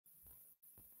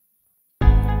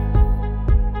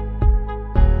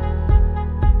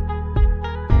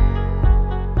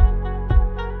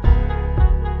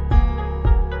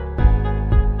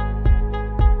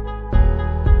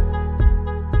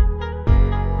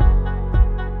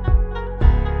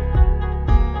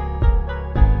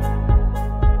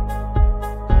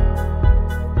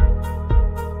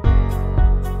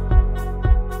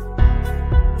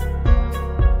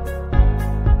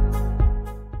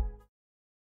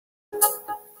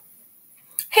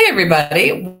Hey,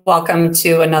 everybody. Welcome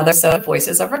to another episode of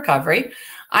Voices of Recovery.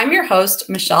 I'm your host,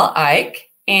 Michele Eich,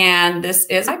 and this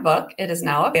is my book. It is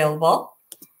now available.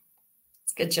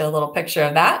 Let's get you a little picture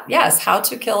of that. Yes, How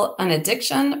to Kill an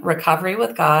Addiction, Recovery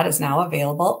with God is now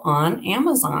available on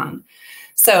Amazon.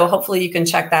 So hopefully you can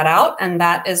check that out. And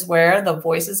that is where the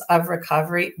Voices of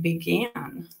Recovery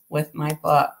began with my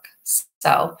book.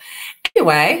 So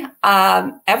anyway,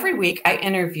 every week I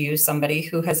interview somebody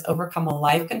who has overcome a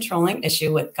life-controlling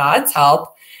issue with God's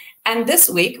help. And this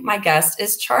week, my guest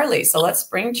is Charli. So let's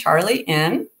bring Charli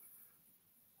in.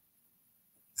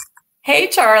 Hey,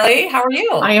 Charli, how are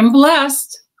you? I am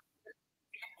blessed.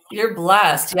 You're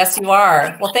blessed. Yes, you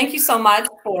are. Well, thank you so much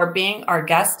for being our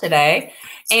guest today.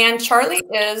 And Charli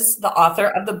is the author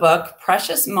of the book,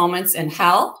 Precious Moments in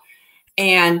Hell.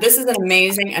 And this is an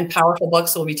amazing and powerful book,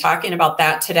 so we'll be talking about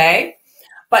that today.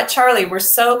 But Charli, we're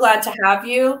so glad to have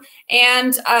you.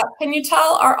 And can you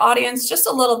tell our audience just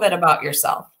a little bit about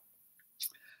yourself?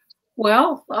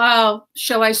 Well,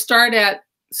 shall I start at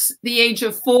the age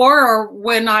of 4, or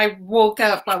when I woke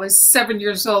up? I was 7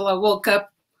 years old. I woke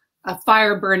up a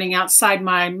fire burning outside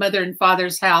my mother and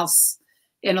father's house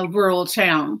in a rural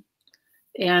town.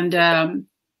 And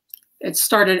it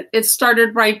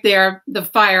started right there, the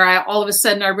fire. All of a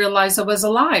sudden I realized I was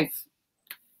alive.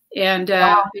 And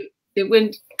wow. It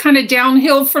went kind of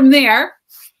downhill from there.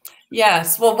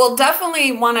 Yes. Well, we'll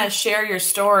definitely want to share your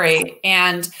story.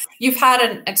 And you've had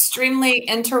an extremely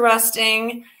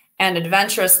interesting and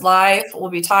adventurous life. We'll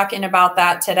be talking about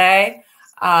that today.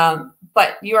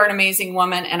 But you are an amazing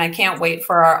woman, and I can't wait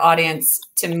for our audience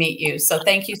to meet you. So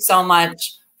thank you so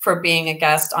much for being a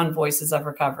guest on Voices of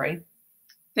Recovery.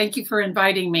 Thank you for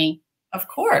inviting me. Of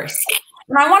course.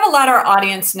 And I want to let our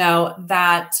audience know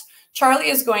that Charli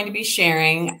is going to be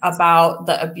sharing about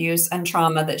the abuse and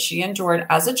trauma that she endured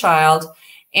as a child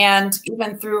and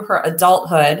even through her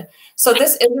adulthood. So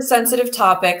this is a sensitive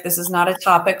topic. This is not a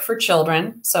topic for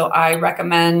children. So I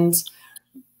recommend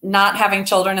not having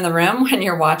children in the room when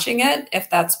you're watching it, if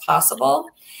that's possible.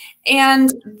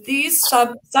 And these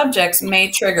subjects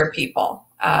may trigger people.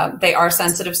 They are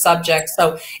sensitive subjects.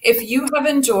 So if you have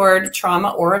endured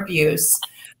trauma or abuse,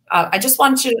 I just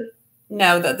want you to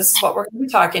know that this is what we're going to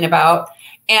be talking about.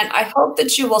 And I hope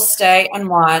that you will stay and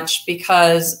watch,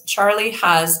 because Charli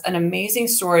has an amazing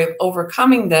story of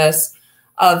overcoming this,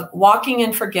 of walking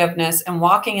in forgiveness and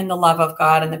walking in the love of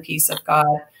God and the peace of God.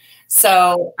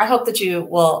 So I hope that you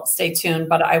will stay tuned,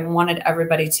 but I wanted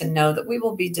everybody to know that we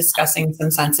will be discussing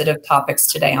some sensitive topics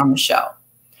today on the show.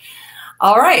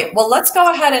 All right, well, let's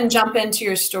go ahead and jump into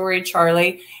your story,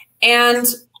 Charli. And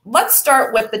let's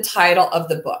start with the title of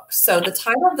the book. So the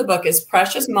title of the book is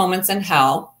Precious Moments in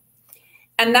Hell.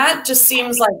 And that just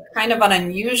seems like kind of an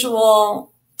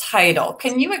unusual title.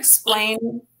 Can you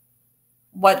explain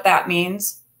what that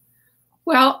means?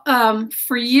 Well,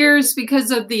 for years, because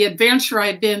of the adventure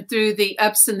I've been through, the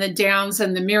ups and the downs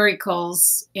and the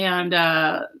miracles and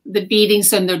the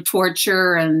beatings and the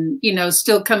torture and, you know,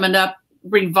 still coming up,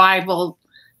 revival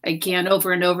again,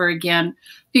 over and over again,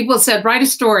 people said, write a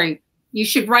story. You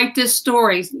should write this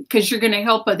story because you're going to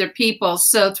help other people.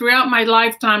 So throughout my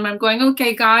lifetime, I'm going,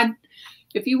 okay, God,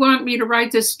 if you want me to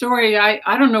write this story, I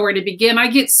don't know where to begin. I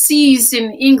get C's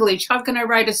in English. How can I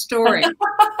write a story?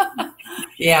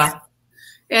 Yeah.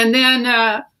 And then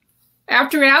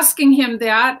after asking him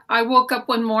that, I woke up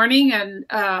one morning and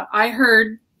I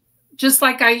heard, just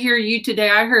like I hear you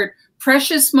today, I heard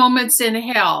Precious Moments in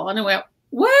Hell. And I went,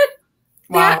 what?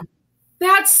 Wow.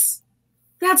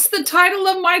 That's the title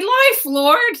of my life,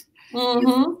 Lord. Mm-hmm.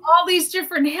 All these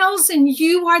different hells, and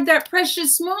you are that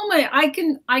precious moment. I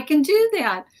can do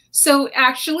that. So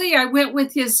actually I went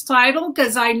with his title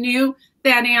because I knew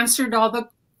that answered all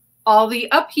the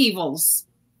upheavals.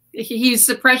 He's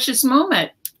the precious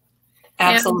moment.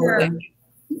 Absolutely.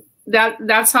 And,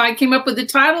 that's how I came up with the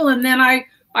title. And then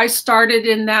I started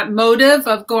in that motive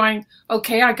of going,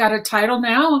 okay, I got a title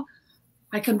now.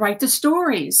 I can write the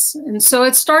stories. And so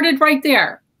it started right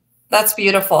there. That's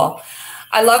beautiful.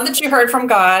 I love that you heard from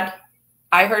God.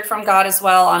 I heard from God as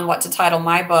well on what to title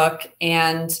my book.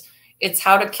 And it's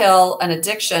How to Kill an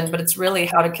Addiction, but it's really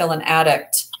how to kill an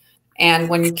addict. And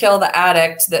when you kill the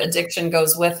addict, the addiction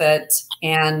goes with it.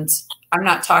 And I'm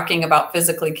not talking about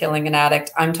physically killing an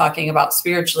addict. I'm talking about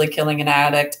spiritually killing an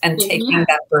addict and taking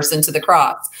that person to the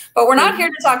cross. But we're not here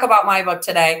to talk about my book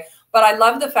today. But I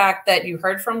love the fact that you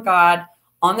heard from God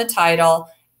on the title.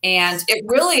 And it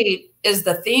really is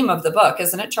the theme of the book,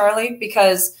 isn't it, Charli?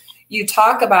 Because you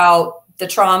talk about the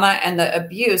trauma and the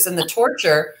abuse and the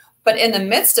torture, but in the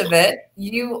midst of it,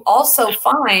 you also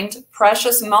find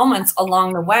precious moments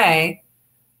along the way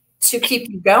to keep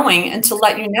you going and to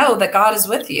let you know that God is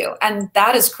with you. And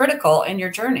that is critical in your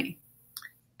journey.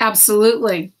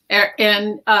 Absolutely.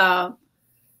 And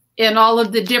all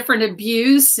of the different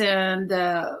abuse and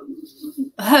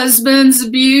husband's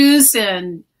abuse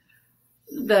and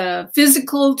the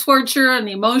physical torture and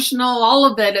the emotional, all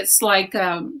of it. It's like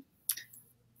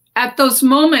at those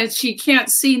moments, you can't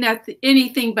see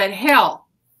anything but hell.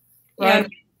 Right.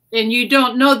 And you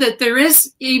don't know that there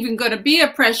is even going to be a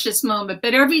precious moment.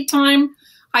 But every time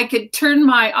I could turn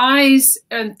my eyes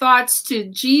and thoughts to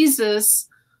Jesus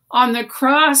on the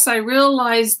cross, I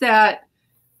realized that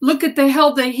look at the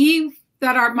hell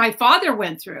that my father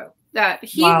went through, that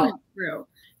he went through.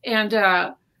 And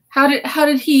how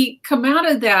did he come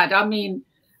out of that? I mean,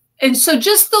 and so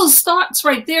just those thoughts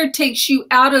right there takes you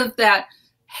out of that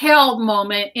hell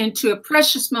moment into a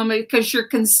precious moment, because you're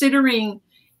considering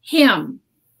him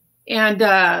and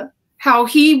how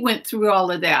he went through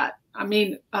all of that. I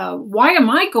mean, why am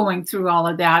I going through all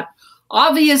of that?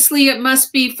 Obviously, it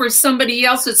must be for somebody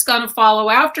else that's going to follow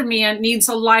after me and needs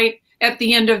a light at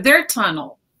the end of their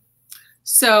tunnel.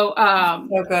 So,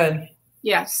 so good.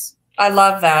 Yes. I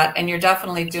love that. And you're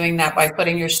definitely doing that by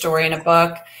putting your story in a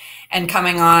book and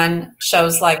coming on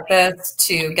shows like this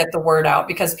to get the word out,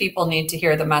 because people need to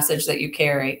hear the message that you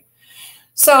carry.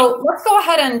 So let's go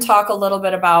ahead and talk a little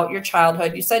bit about your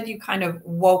childhood. You said you kind of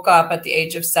woke up at the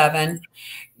age of 7.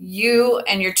 You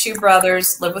and your 2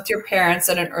 brothers lived with your parents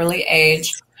at an early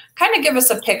age. Kind of give us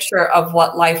a picture of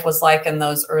what life was like in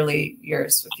those early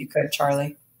years, if you could,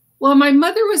 Charli. Well, my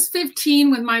mother was 15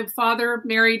 when my father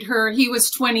married her. He was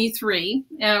 23.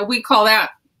 We call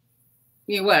that,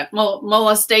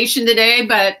 molestation today,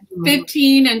 but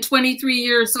 15 and 23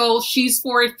 years old. She's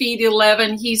 4 feet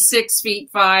 11. He's 6 feet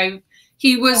 5.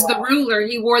 He was the ruler.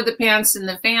 He wore the pants in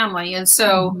the family. And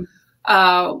so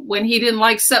when he didn't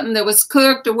like something that was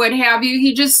cooked or what have you,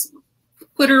 he just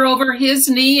put her over his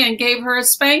knee and gave her a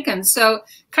spanking. So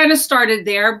kind of started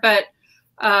there, but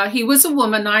he was a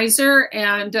womanizer,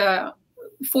 and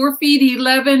 4 feet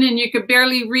 11, and you could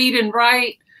barely read and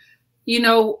write.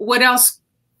 What else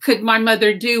could my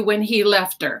mother do when he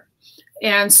left her?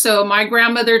 And so my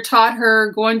grandmother taught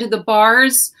her going to the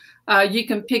bars. You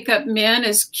can pick up men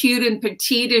as cute and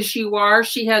petite as you are.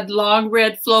 She had long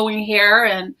red flowing hair,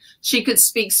 and she could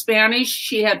speak Spanish.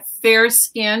 She had fair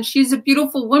skin. She's a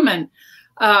beautiful woman.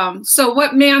 So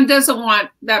what man doesn't want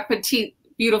that petite,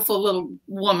 beautiful little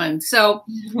woman? So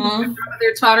my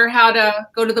grandmother taught her how to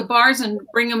go to the bars and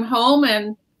bring them home,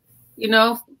 and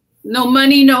no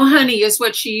money, no honey is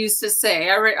what she used to say.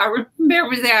 I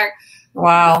remember that.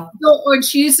 Wow. And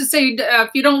she used to say, if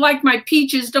you don't like my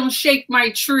peaches, don't shake my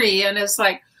tree. And it's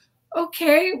like,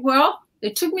 okay, well,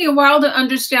 it took me a while to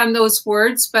understand those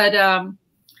words, but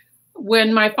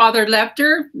when my father left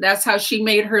her, that's how she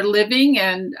made her living.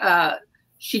 And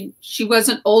she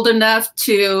wasn't old enough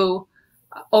to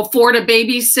afford a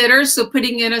babysitter, so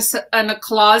putting in a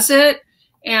closet,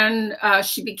 and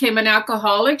she became an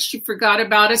alcoholic. She forgot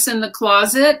about us in the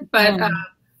closet, but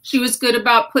she was good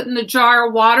about putting a jar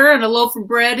of water and a loaf of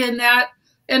bread in that.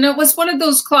 And it was one of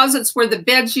those closets where the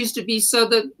beds used to be, so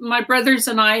that my brothers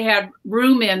and I had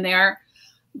room in there,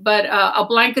 but a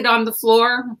blanket on the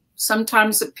floor,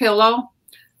 sometimes a pillow,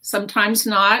 sometimes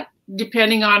not,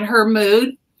 depending on her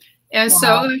mood. And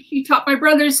so she taught my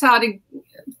brothers how to,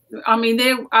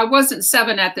 I wasn't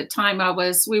 7 at the time.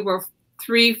 We were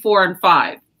 3, 4, and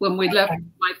 5 when we left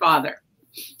my father.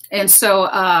 And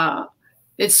so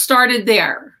it started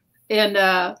there in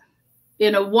a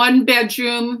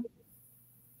 1-bedroom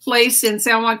place in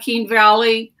San Joaquin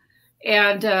Valley.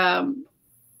 And,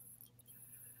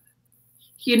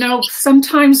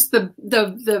 sometimes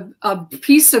a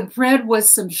piece of bread with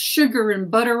some sugar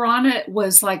and butter on it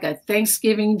was like a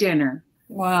Thanksgiving dinner.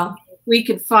 Wow. We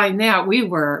could find that, we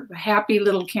were happy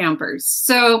little campers.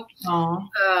 So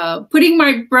teaching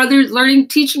my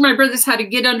brothers how to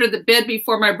get under the bed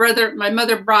before my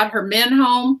mother brought her men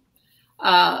home.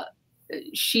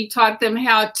 She taught them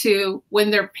how to,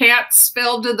 when their pants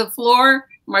fell to the floor,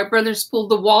 my brothers pulled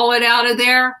the wallet out of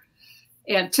there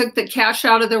and took the cash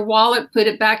out of their wallet, put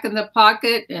it back in the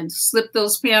pocket, and slipped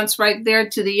those pants right there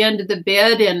to the end of the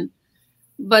bed.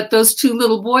 But those 2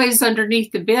 little boys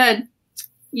underneath the bed,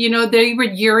 they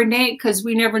would urinate, because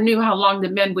we never knew how long the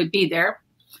men would be there.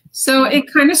 So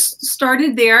it kind of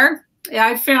started there.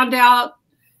 I found out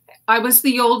I was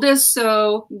the oldest,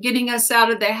 so getting us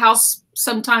out of the house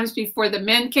sometimes before the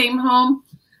men came home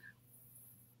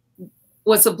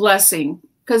was a blessing,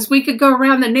 because we could go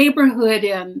around the neighborhood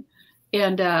and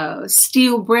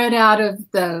steal bread out of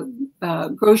the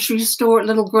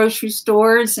little grocery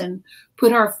stores, and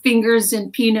put our fingers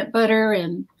in peanut butter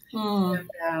and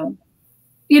Mm.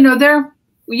 You know,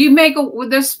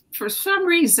 this for some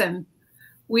reason,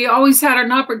 we always had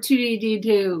an opportunity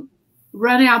to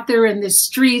run out there in the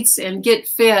streets and get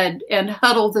fed and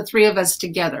huddle the three of us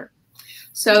together.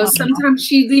 So sometimes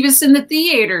she'd leave us in the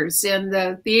theaters, and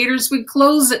the theaters would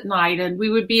close at night, and we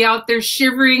would be out there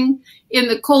shivering in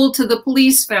the cold till the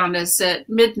police found us at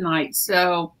midnight.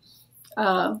 So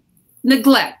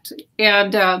neglect.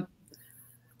 And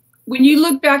when you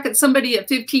look back at somebody at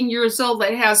 15 years old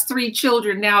that has 3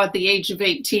 children now at the age of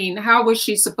 18, how was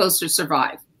she supposed to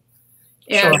survive?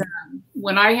 And Sure.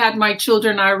 When I had my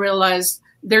children, I realized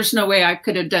there's no way I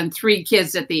could have done 3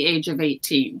 kids at the age of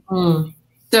 18. Mm.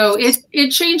 So it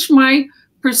changed my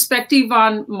perspective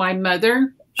on my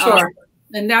mother. Sure.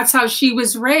 And that's how she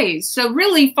was raised. So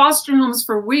really, foster homes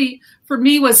for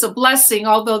me was a blessing,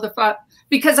 although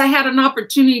because I had an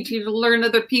opportunity to learn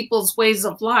other people's ways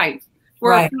of life.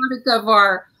 We're a product of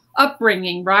our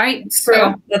upbringing, right? That's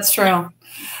true. That's true.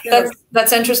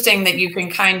 That's interesting that you can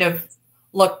kind of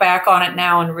look back on it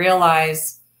now and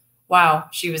realize, wow,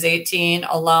 she was 18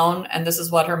 alone, and this is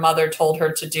what her mother told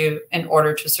her to do in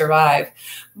order to survive.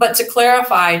 But to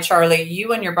clarify, Charli,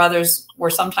 you and your brothers were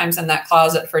sometimes in that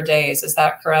closet for days. Is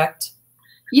that correct?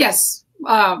 Yes.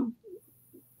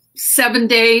 7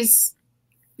 days.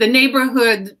 The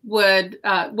neighborhood would,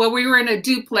 we were in a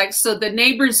duplex, so the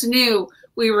neighbors knew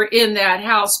we were in that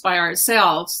house by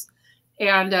ourselves,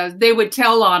 and they would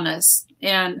tell on us,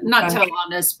 and not tell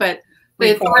on us, but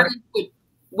the authorities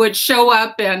would show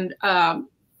up and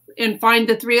find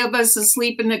the 3 of us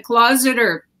asleep in the closet,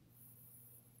 or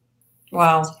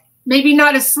wow, maybe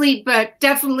not asleep, but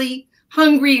definitely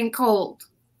hungry and cold.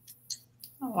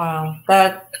 Wow,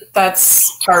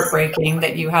 that's heartbreaking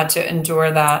that you had to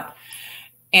endure that.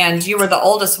 And you were the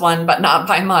oldest one, but not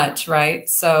by much, right?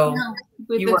 So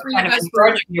you were kind of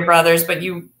encouraging your brothers, but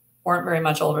you weren't very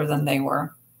much older than they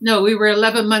were. No, we were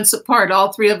 11 months apart,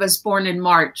 all 3 of us born in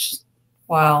March.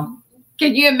 Wow.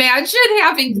 Can you imagine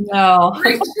having 3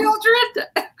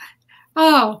 children?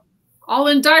 Oh, all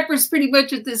in diapers pretty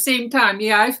much at the same time.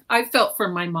 Yeah, I felt for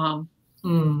my mom.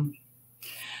 Hmm.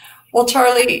 Well,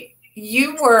 Charli,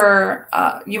 you were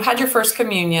you had your first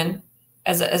communion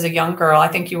as a young girl. I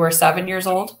think you were 7 years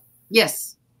old.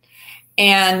 Yes.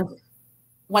 And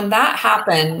when that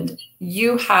happened,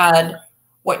 you had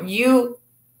what you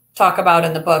talk about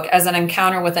in the book as an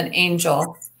encounter with an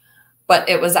angel, but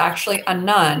it was actually a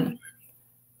nun.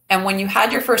 And when you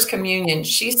had your first communion,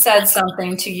 she said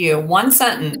something to you, one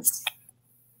sentence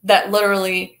that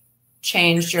literally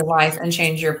changed your life and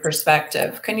changed your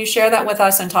perspective. Can you share that with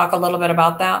us and talk a little bit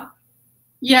about that?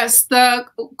 Yes, the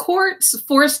courts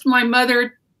forced my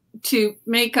mother to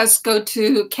make us go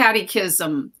to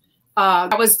catechism.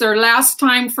 That was their last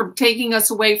time for taking us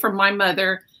away from my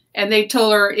mother. And they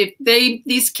told her, if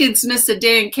these kids miss a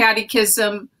day in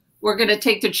catechism, we're going to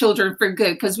take the children for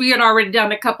good. Because we had already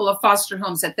done a couple of foster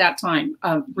homes at that time,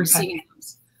 receiving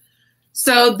homes.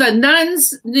 So the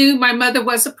nuns knew my mother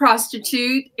was a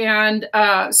prostitute. And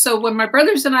so when my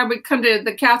brothers and I would come to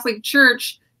the Catholic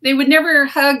Church, they would never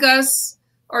hug us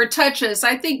or touch us.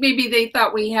 I think maybe they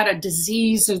thought we had a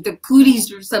disease or the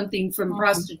cooties or something from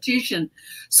prostitution.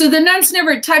 So the nuns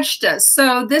never touched us.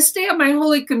 So this day of my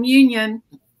Holy Communion,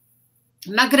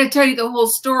 I'm not going to tell you the whole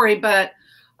story, but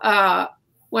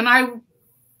when I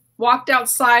walked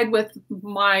outside with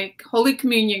my Holy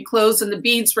Communion clothes and the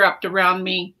beads wrapped around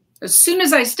me, as soon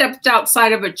as I stepped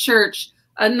outside of a church,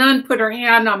 a nun put her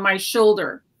hand on my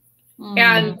shoulder.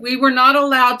 And we were not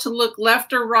allowed to look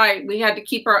left or right. We had to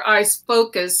keep our eyes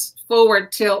focused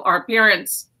forward till our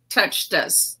parents touched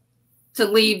us to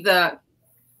leave the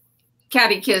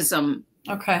catechism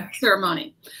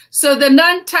ceremony. So the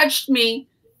nun touched me,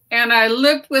 and I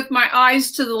looked with my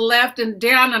eyes to the left and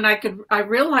down, and I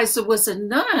realized it was a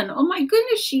nun. Oh my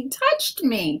goodness, she touched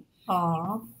me.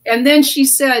 Aww. And then she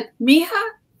said, Mija,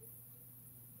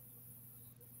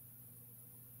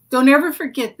 don't ever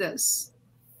forget this.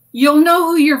 You'll know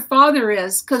who your father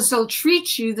is because they'll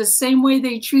treat you the same way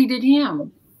they treated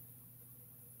him.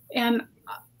 And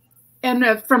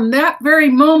from that very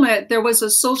moment, there was a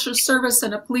social service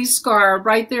and a police car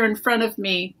right there in front of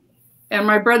me. And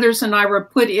my brothers and I were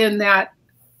put in that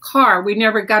car. We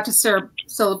never got to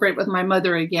celebrate with my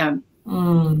mother again.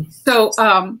 So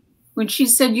when she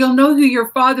said, you'll know who your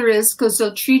father is because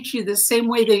they'll treat you the same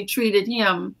way they treated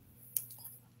him,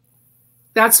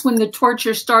 that's when the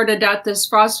torture started at this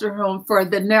foster home for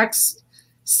the next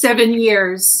 7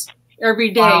 years.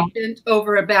 Every day, bent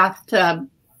over a bathtub,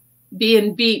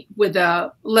 being beat with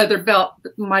a leather belt,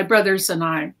 my brothers and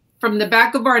I. From the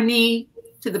back of our knee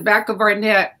to the back of our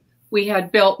neck, we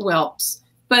had belt whelps.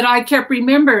 But I kept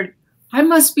remembering, I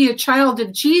must be a child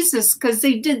of Jesus because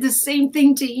they did the same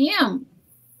thing to him.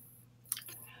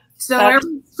 So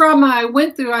every trauma I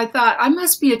went through, I thought, I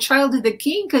must be a child of the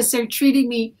King because they're treating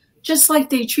me just like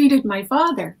they treated my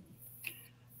father.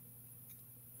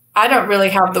 I don't really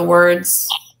have the words,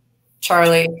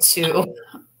 Charli, to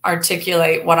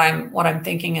articulate what I'm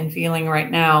thinking and feeling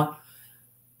right now.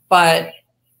 But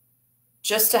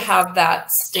just to have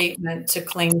that statement to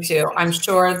cling to, I'm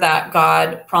sure that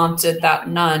God prompted that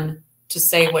nun to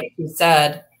say what he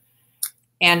said,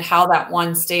 and how that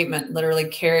one statement literally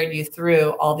carried you through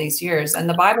all these years. And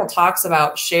the Bible talks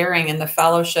about sharing in the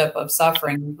fellowship of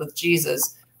suffering with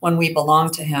Jesus when we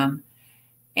belong to him.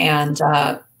 And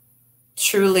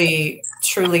truly,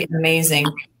 truly amazing.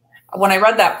 When I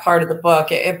read that part of the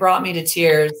book, it brought me to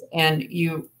tears, and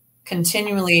you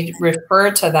continually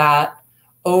refer to that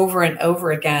over and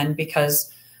over again,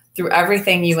 because through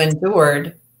everything you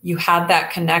endured, you had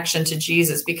that connection to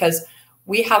Jesus, because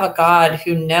we have a God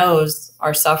who knows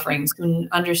our sufferings, who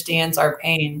understands our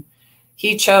pain.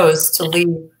 He chose to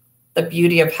leave the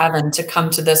beauty of heaven to come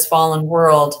to this fallen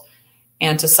world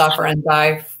and to suffer and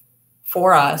die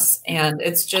for us. And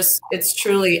it's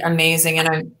truly amazing.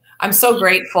 And I'm so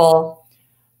grateful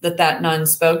that that nun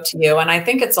spoke to you. And I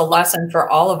think it's a lesson for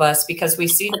all of us, because we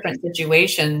see different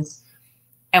situations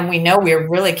and we know we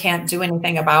really can't do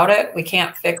anything about it. We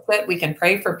can't fix it. We can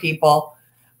pray for people.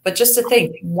 But just to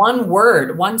think, one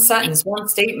word, one sentence, one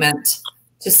statement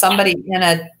to somebody in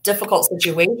a difficult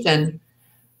situation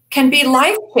can be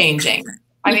life-changing.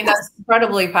 I mean, that's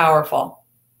incredibly powerful.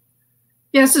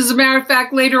 Yes, as a matter of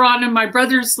fact, later on in my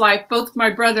brother's life, both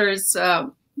my brothers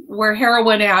were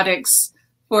heroin addicts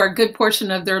for a good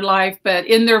portion of their life. But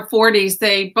in their 40s,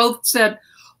 they both said,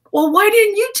 well, why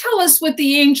didn't you tell us what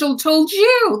the angel told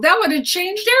you? That would have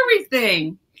changed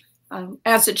everything.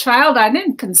 As a child, I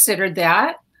didn't consider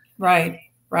that. Right,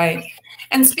 right.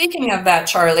 And speaking of that,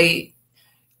 Charli,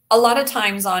 a lot of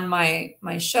times on my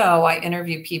show, I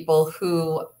interview people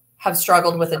who have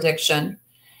struggled with addiction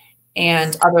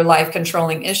and other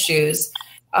life-controlling issues.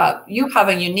 You have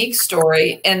a unique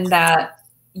story in that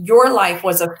your life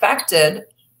was affected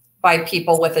by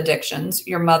people with addictions,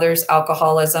 your mother's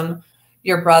alcoholism,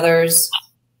 your brother's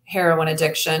heroin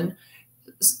addiction.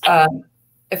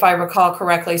 If I recall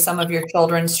correctly, some of your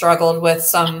children struggled with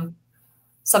some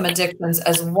addictions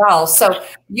as well. So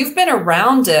you've been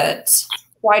around it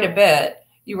quite a bit.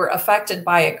 You were affected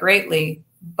by it greatly,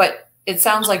 but it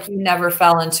sounds like you never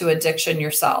fell into addiction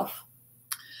yourself.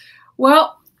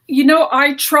 Well, you know,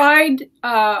 I tried.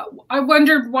 I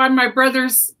wondered why my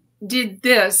brothers did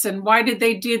this and why did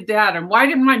they do that, and why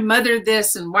did my mother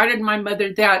this and why did my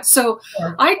mother that. So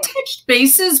sure. I touched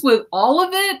bases with all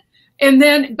of it, and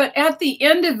then, but at the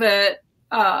end of it,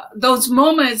 those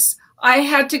moments, I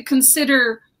had to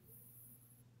consider,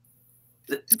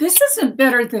 this isn't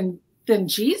better than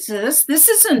Jesus. This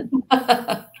isn't.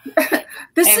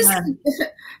 This isn't.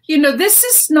 You know, this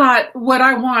is not what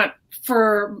I want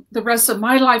for the rest of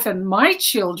my life and my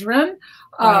children.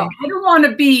 Right. I don't want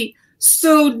to be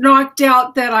so knocked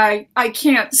out that I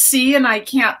can't see and I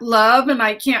can't love and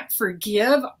I can't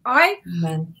forgive. I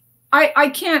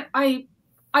can't.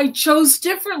 I chose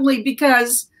differently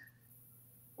because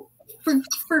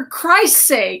for Christ's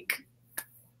sake,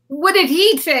 what did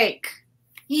he take?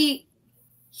 He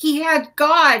had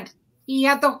God. He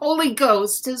had the Holy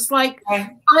Ghost. It's like, right.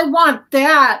 I want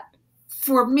that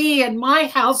for me and my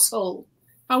household.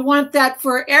 I want that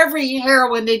for every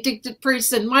heroin addicted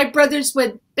person. My brothers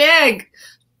would beg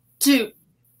to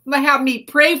have me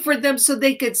pray for them so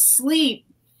they could sleep.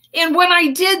 And when I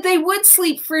did, they would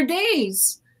sleep for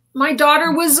days. My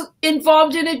daughter was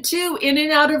involved in it too, in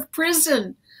and out of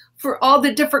prison for all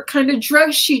the different kind of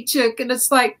drugs she took. And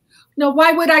it's like, no,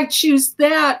 why would I choose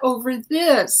that over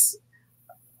this?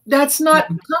 That's not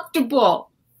comfortable,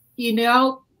 you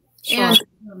know? Sure.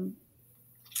 And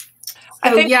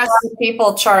I think yes, a lot of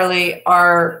people, Charli,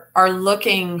 are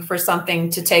looking for something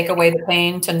to take away the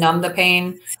pain, to numb the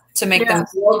pain, to make them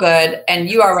feel good. And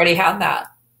you already had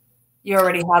that. You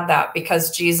already had that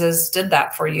because Jesus did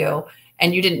that for you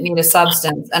and you didn't need a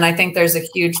substance. And I think there's a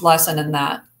huge lesson in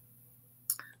that.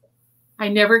 I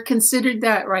never considered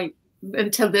that right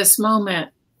until this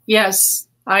moment. Yes,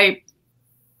 I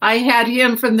had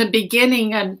him from the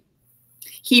beginning, and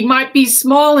he might be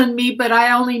small in me, but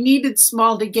I only needed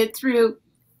small to get through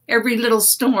every little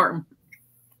storm.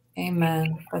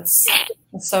 Amen. That's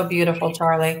so beautiful,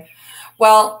 Charli.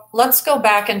 Well, let's go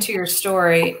back into your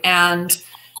story. And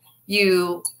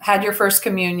you had your first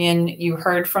communion. You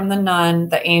heard from the nun,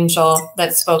 the angel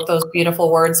that spoke those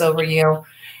beautiful words over you.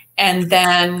 And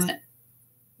then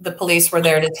the police were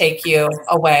there to take you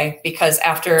away because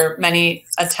after many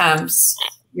attempts,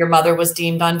 your mother was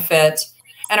deemed unfit.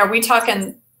 And are we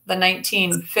talking the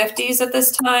 1950s at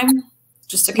this time?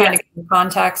 Just to kind of give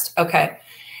context. Okay.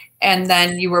 And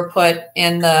then you were put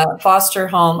in the foster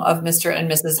home of Mr. and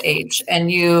Mrs. H.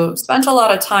 And you spent a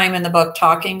lot of time in the book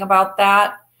talking about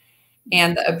that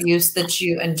and the abuse that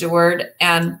you endured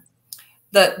and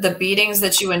the beatings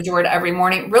that you endured every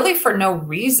morning, really for no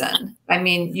reason. I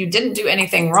mean, you didn't do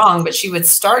anything wrong, but she would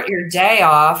start your day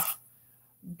off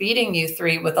beating you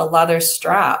 3 with a leather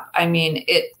strap. I mean,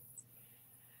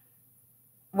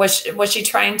 was she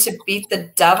trying to beat the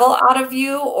devil out of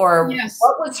you, or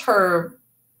what was her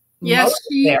motive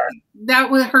there?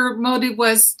 That was her motive,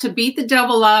 was to beat the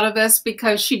devil out of us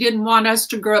because she didn't want us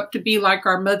to grow up to be like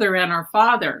our mother and our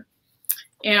father.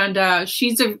 And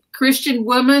she's a Christian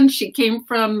woman. She came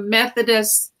from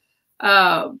Methodist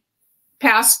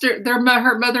pastor.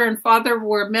 Her mother and father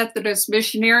were Methodist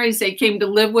missionaries. They came to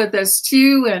live with us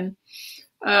too. And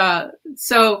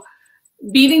so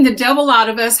beating the devil out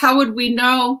of us, how would we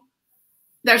know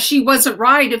that she wasn't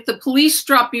right? If the police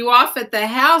drop you off at the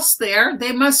house there,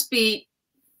 they must be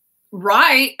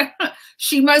right.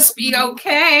 She must be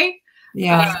okay.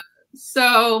 Yeah.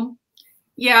 So,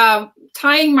 yeah,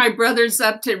 tying my brothers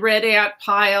up to red ant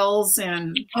piles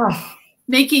and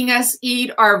making us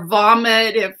eat our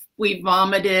vomit if we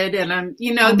vomited. And,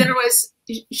 you know,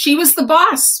 she was the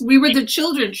boss. We were the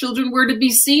children. Children were to be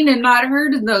seen and not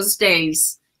heard in those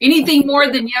days. Anything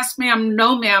more than yes, ma'am,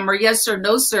 no, ma'am, or yes or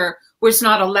no, sir, was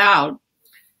not allowed.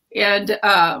 And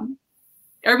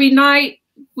every night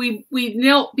we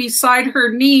knelt beside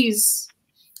her knees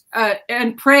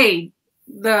and prayed.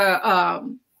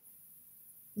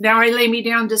 Now I lay me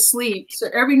down to sleep. So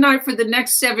every night for the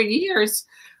next 7 years,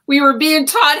 we were being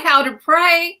taught how to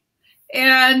pray.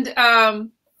 And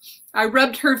I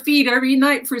rubbed her feet every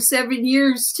night for 7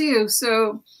 years too.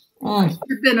 So I should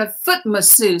have been a foot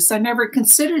masseuse. I never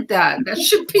considered that. That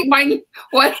should be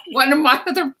one of my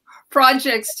other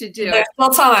projects to do. There's still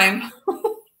time.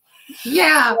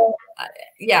 Yeah.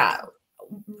 Yeah.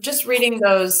 Just reading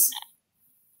those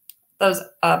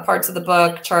parts of the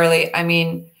book, Charli, I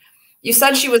mean, you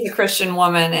said she was a Christian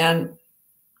woman, and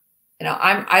you know,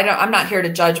 I'm not here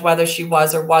to judge whether she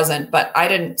was or wasn't, but I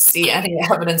didn't see any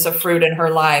evidence of fruit in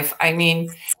her life. I mean,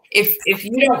 if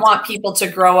you don't want people to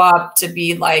grow up to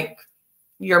be like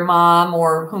your mom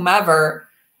or whomever,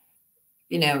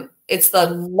 you know, it's the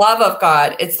love of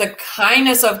God, it's the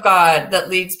kindness of God that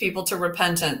leads people to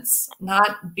repentance,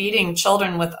 not beating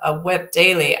children with a whip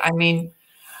daily. I mean,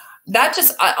 that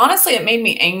just honestly, it made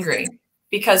me angry.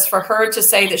 Because for her to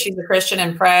say that she's a Christian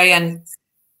and pray and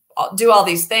do all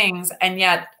these things and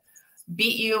yet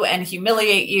beat you and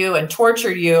humiliate you and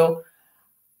torture you,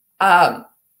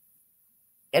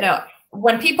 you know,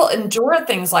 when people endure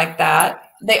things like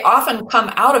that, they often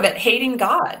come out of it hating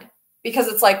God. Because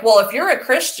it's like, well, if you're a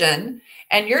Christian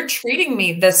and you're treating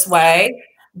me this way,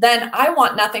 then I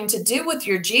want nothing to do with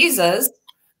your Jesus.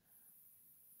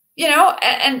 You know,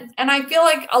 and I feel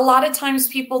like a lot of times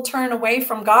people turn away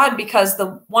from God because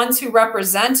the ones who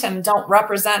represent him don't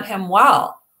represent him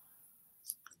well.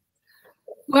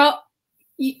 Well,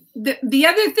 the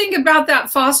other thing about that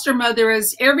foster mother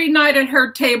is every night at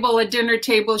her table, at dinner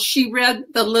table, she read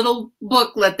the little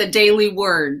booklet, the Daily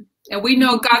Word. And we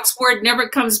know God's word never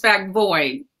comes back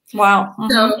void. Wow.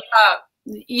 So,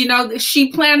 you know,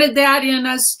 she planted that in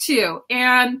us too.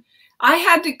 And I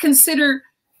had to consider,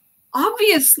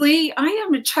 obviously, I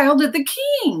am a child of the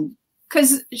King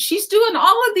because she's doing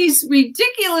all of these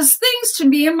ridiculous things to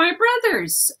me and my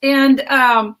brothers. And,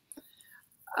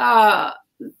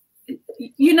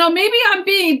 you know, maybe I'm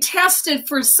being tested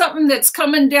for something that's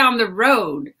coming down the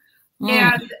road.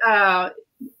 And,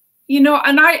 you know,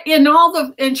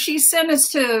 and she sent us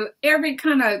to every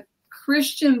kind of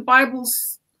Christian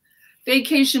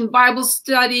vacation Bible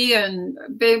study and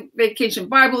vacation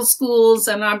Bible schools.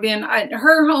 And I've been at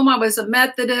her home. I was a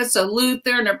Methodist, a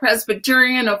Lutheran, a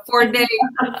Presbyterian, a 4-day,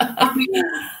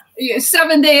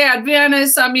 7-day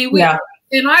Adventist. I mean,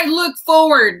 and I look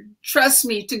forward, trust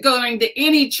me, to going to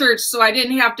any church so I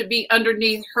didn't have to be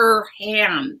underneath her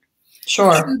hand.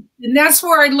 Sure. And that's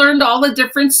where I learned all the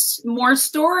different, more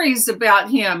stories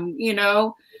about him. You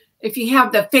know, if you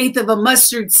have the faith of a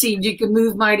mustard seed, you can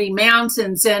move mighty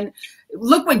mountains. And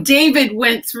look what David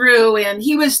went through. And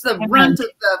he was the runt of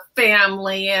the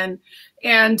family. And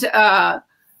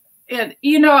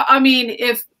you know, I mean,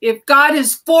 if God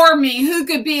is for me, who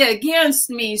could be against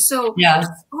me? So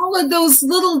all of those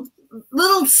little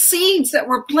seeds that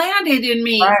were planted in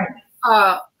me,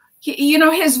 you know,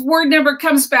 his word never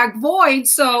comes back void.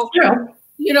 So,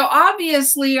 you know,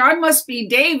 obviously I must be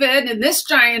David and this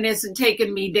giant isn't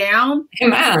taking me down.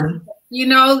 Amen. You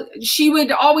know, she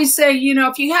would always say, you know,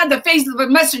 if you had the faith of a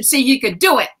mustard seed, you could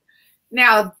do it.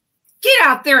 Now get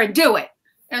out there and do it.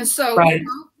 And so Right. you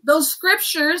know, those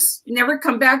scriptures never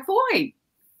come back void.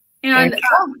 And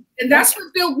that's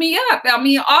what built me up. I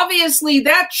mean, obviously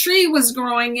that tree was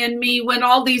growing in me when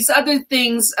all these other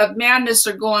things of madness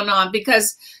are going on,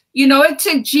 because, you know, it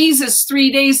took Jesus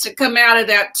 3 days to come out of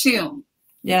that tomb.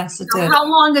 Yes, it So did. how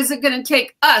long is it going to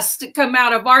take us to come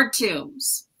out of our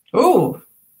tombs? Ooh.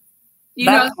 You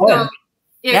know, so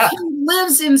if he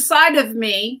lives inside of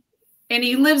me and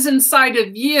he lives inside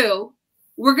of you,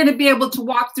 we're going to be able to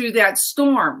walk through that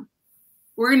storm.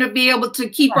 We're going to be able to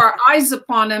keep our eyes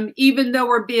upon him, even though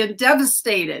we're being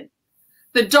devastated.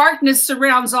 The darkness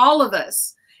surrounds all of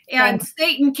us. And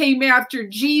Satan came after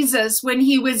Jesus when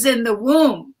he was in the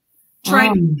womb,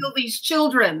 trying to kill these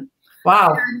children.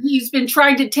 Wow. And he's been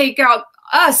trying to take out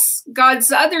us,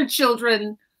 God's other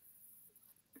children,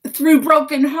 through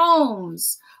broken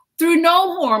homes, through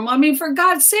no harm. I mean, for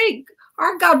God's sake,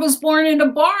 our God was born in a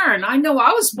barn. I know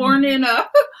I was born in a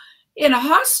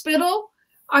hospital.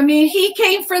 I mean, he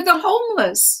came for the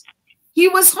homeless. He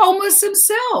was homeless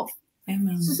himself.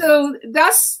 Amen. So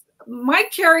that's, my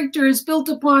character is built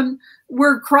upon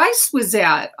where Christ was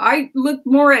at. I look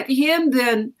more at him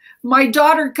than my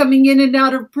daughter coming in and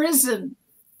out of prison.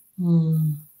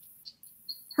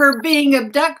 Her being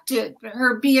abducted,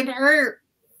 her being hurt.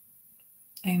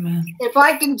 Amen. If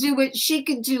I can do it, she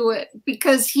can do it,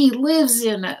 because he lives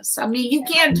in us. I mean, you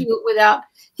can't do it without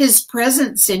his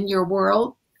presence in your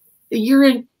world. You're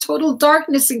in total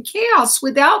darkness and chaos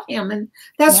without him. And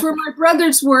that's where my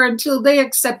brothers were until they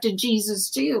accepted Jesus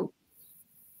too.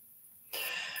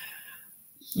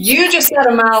 You just said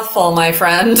a mouthful, my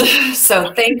friend.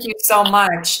 So thank you so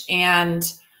much.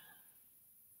 And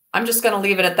I'm just going to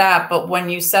leave it at that. But when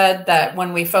you said that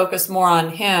when we focus more on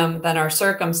him than our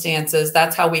circumstances,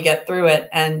 that's how we get through it.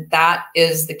 And that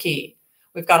is the key.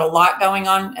 We've got a lot going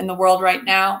on in the world right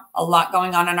now, a lot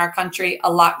going on in our country,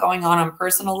 a lot going on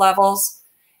personal levels.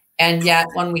 And yet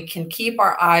when we can keep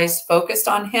our eyes focused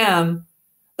on him,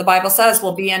 the Bible says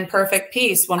we'll be in perfect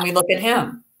peace when we look at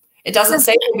him. It doesn't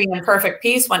say we'll be in perfect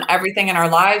peace when everything in our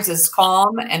lives is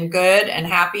calm and good and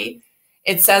happy.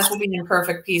 It says we'll be in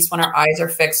perfect peace when our eyes are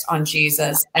fixed on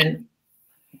Jesus. And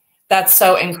that's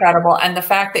so incredible. And the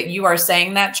fact that you are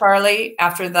saying that, Charli,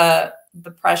 after the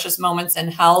precious moments in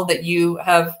hell that you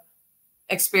have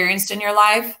experienced in your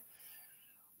life,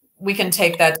 we can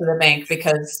take that to the bank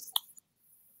because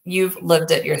you've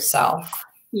lived it yourself.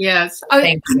 Yes.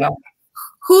 Thank you.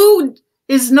 Who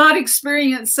is not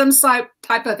experiencing some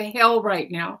type of hell right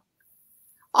now?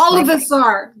 All of us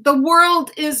are. The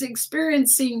world is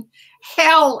experiencing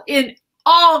hell in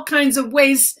all kinds of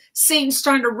ways. Satan's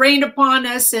trying to rain upon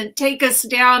us and take us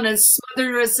down and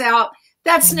smother us out.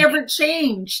 That's never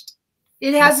changed.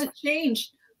 It hasn't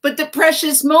changed. But the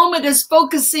precious moment is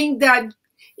focusing that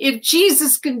if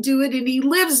Jesus can do it and he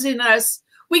lives in us,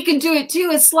 we can do it too.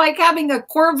 It's like having a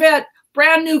Corvette,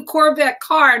 brand new Corvette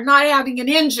car, not having an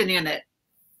engine in it.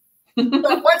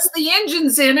 But once the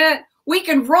engine's in it, we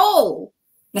can roll.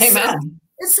 Amen. So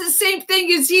it's the same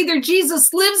thing as either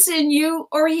Jesus lives in you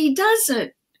or he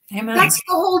doesn't. Amen. That's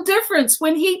the whole difference.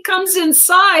 When he comes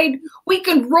inside, we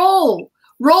can roll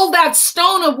that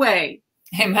stone away.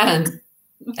 Amen.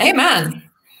 Amen.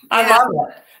 I love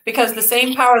it, because the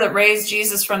same power that raised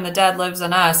Jesus from the dead lives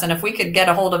in us. And if we could get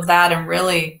a hold of that and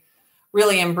really,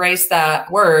 really embrace that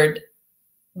word,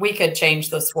 we could change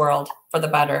this world for the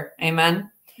better. Amen.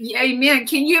 Yeah, amen.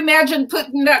 Can you imagine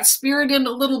putting that spirit in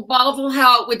a little bottle,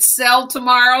 how it would sell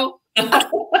tomorrow? And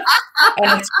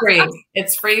it's free.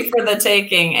 It's free for the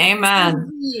taking.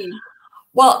 Amen.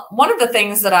 Well, one of the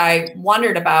things that I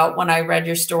wondered about when I read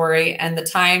your story and the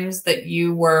times that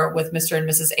you were with Mr. and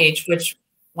Mrs. Eich, which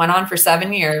went on for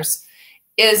 7 years,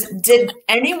 is did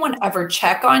anyone ever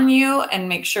check on you and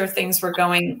make sure things were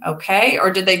going okay?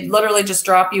 Or did they literally just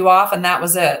drop you off and that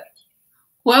was it?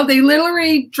 Well, they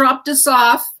literally dropped us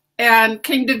off and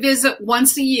came to visit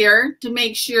once a year to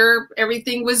make sure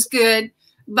everything was good.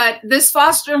 But this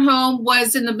foster home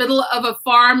was in the middle of a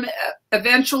farm.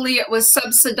 Eventually it was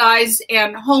subsidized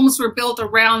and homes were built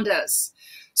around us.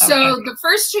 So the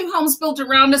first 2 homes built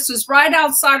around us was right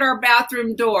outside our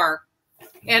bathroom door.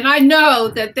 And I know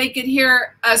that they could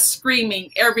hear us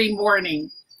screaming every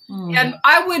morning. And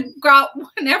I would go,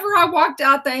 whenever I walked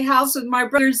out the house with my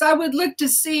brothers, I would look to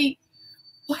see,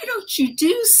 why don't you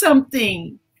do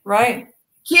something? Right.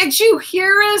 Can't you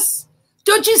hear us?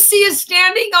 Don't you see us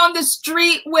standing on the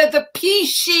street with a pea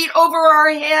sheet over our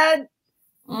head?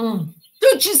 Don't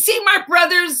you see my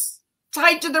brothers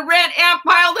tied to the red ant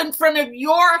pile in front of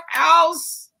your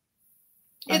house.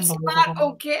 It's not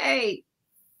okay.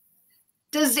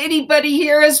 Does anybody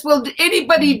hear us? Will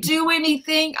anybody do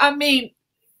anything? I mean,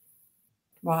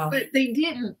 wow. But they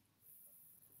didn't.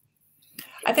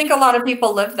 I think a lot of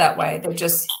people live that way. They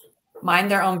just mind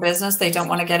their own business. They don't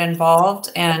want to get involved.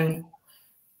 And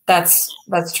that's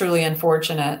truly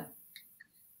unfortunate.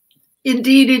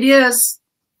 Indeed, it is.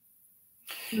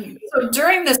 So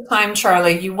during this time,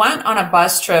 Charli, you went on a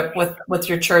bus trip with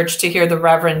your church to hear the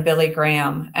Reverend Billy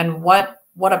Graham. And what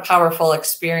a powerful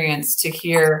experience to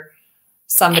hear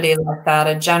somebody like that,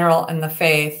 a general in the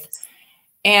faith.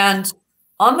 And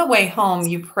on the way home,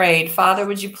 you prayed, Father,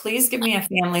 would you please give me a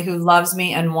family who loves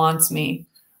me and wants me?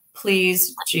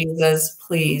 Please, Jesus,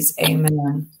 please.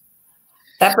 Amen.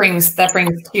 That brings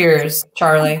tears,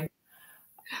 Charli.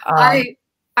 I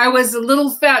was a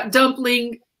little fat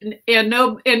dumpling, and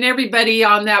everybody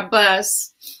on that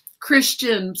bus,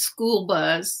 Christian school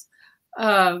bus,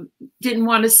 didn't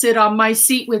want to sit on my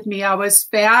seat with me. I was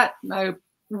fat. I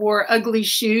wore ugly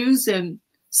shoes and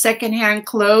secondhand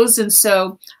clothes, and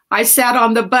so I sat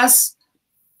on the bus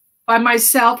by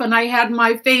myself, and I had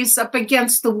my face up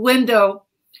against the window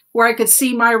where I could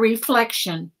see my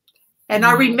reflection. And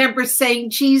I remember saying,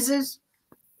 Jesus,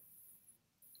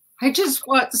 I just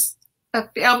want a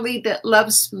family that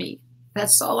loves me.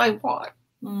 That's all I want.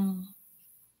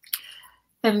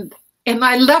 And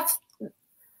I left.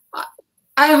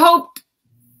 I hoped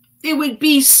it would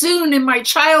be soon in my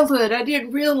childhood. I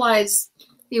didn't realize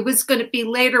it was going to be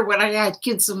later when I had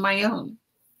kids of my own.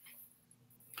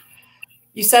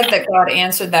 You said that God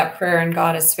answered that prayer and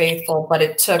God is faithful, but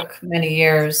it took many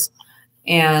years.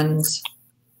 And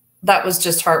that was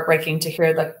just heartbreaking to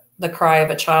hear the cry of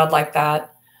a child like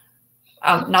that.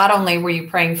 Not only were you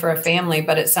praying for a family,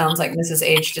 but it sounds like Mrs.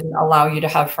 Eich didn't allow you to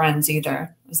have friends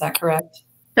either. Is that correct?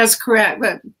 That's correct.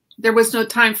 But there was no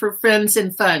time for friends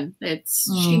and fun.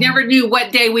 She never knew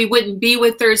what day we wouldn't be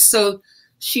with her. So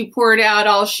she poured out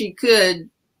all she could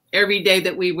every day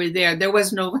that we were there. There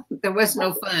was no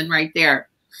fun right there.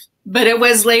 But it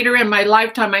was later in my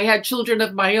lifetime. I had children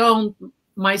of my own.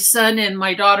 My son and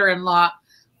my daughter-in-law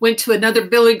went to another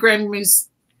Billy Graham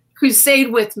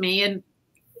crusade with me, and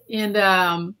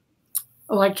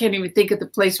I can't even think of the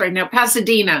place right now,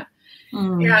 Pasadena.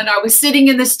 And I was sitting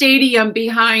in the stadium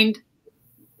behind,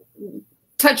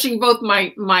 touching both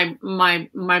my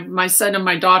son and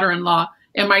my daughter-in-law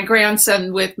and my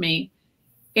grandson with me,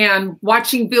 and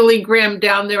watching Billy Graham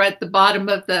down there at the bottom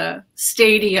of the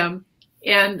stadium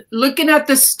and looking at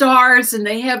the stars and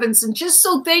the heavens, and just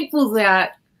so thankful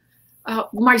that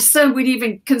my son would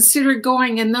even consider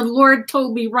going. And the Lord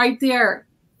told me right there,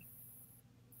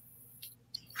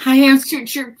 I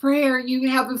answered your prayer. You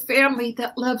have a family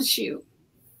that loves you.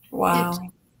 Wow.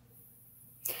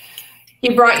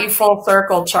 He brought you full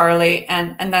circle, Charli.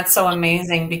 And that's so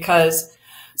amazing, because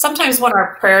sometimes when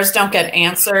our prayers don't get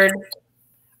answered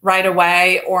right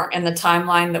away or in the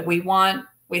timeline that we want,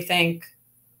 we think,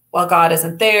 well, God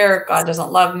isn't there. God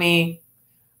doesn't love me.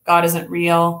 God isn't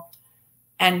real.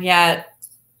 And yet,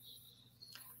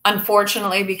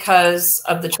 unfortunately, because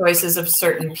of the choices of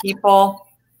certain people,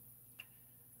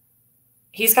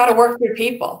 he's got to work through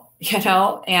people,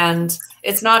 and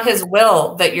it's not his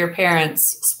will that your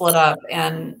parents split up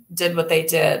and did what they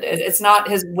did. It's not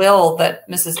his will that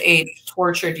Mrs. Eich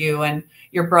tortured you and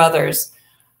your brothers.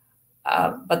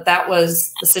 But that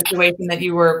was the situation that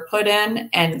you were put in,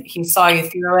 and he saw you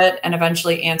through it and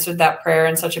eventually answered that prayer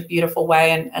in such a beautiful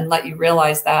way and let you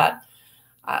realize that.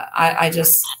 I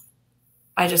just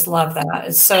love that.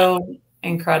 It's so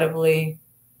incredibly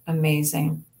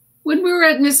amazing. When we were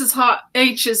at Mrs.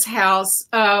 Eich's house,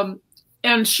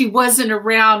 and she wasn't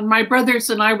around, my brothers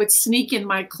and I would sneak in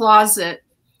my closet,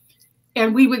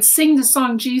 and we would sing the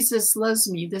song, Jesus Loves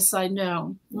Me, This I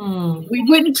Know. We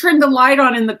wouldn't turn the light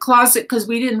on in the closet because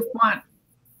we didn't want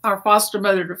our foster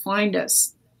mother to find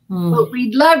us. But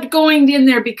we loved going in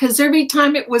there, because every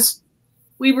time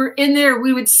we were in there,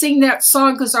 we would sing that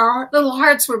song because our little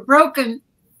hearts were broken.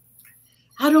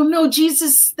 I don't know,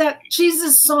 that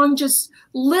Jesus song just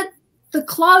lit the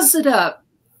closet up.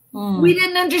 We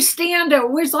didn't understand it.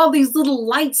 Where's all these little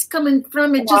lights coming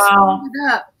from? It just lit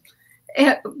it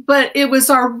up. But it was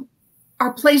our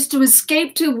place to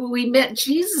escape to. When we met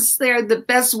Jesus there, the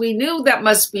best we knew, that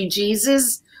must be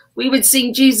Jesus. We would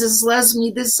sing, Jesus loves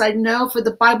me, this I know, for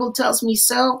the Bible tells me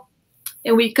so.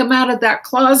 And we'd come out of that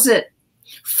closet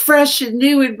fresh and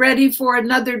new and ready for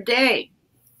another day.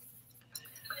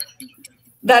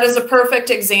 That is a perfect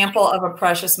example of a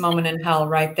precious moment in hell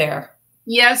right there.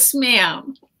 Yes,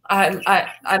 ma'am.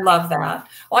 I love that.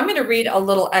 Well, I'm going to read a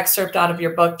little excerpt out of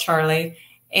your book, Charli.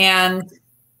 And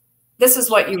this is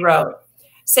what you wrote.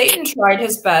 Satan tried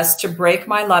his best to break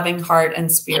my loving heart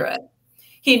and spirit.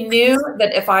 He knew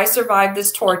that if I survived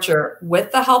this torture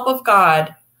with the help of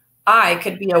God, I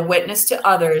could be a witness to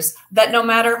others that no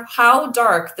matter how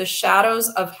dark the shadows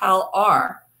of hell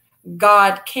are,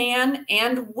 God can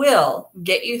and will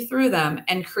get you through them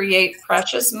and create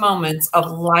precious moments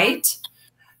of light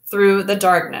through the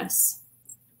darkness.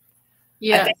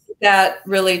 Yeah. I think that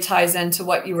really ties into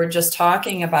what you were just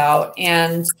talking about.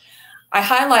 And I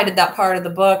highlighted that part of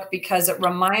the book because it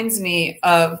reminds me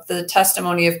of the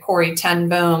testimony of Corrie ten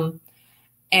Boom.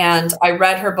 And I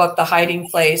read her book, The Hiding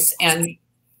Place. And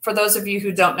for those of you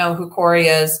who don't know who Corrie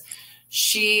is,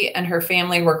 she and her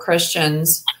family were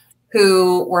Christians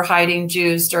who were hiding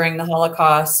Jews during the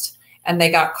Holocaust, and they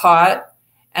got caught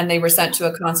and they were sent to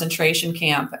a concentration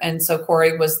camp. And so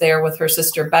Corrie was there with her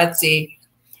sister Betsy,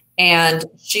 and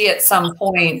she at some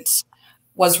point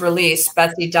was released.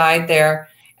 Betsy died there,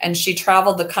 and she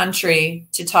traveled the country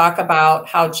to talk about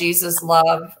how Jesus'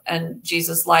 love and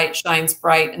Jesus' light shines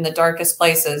bright in the darkest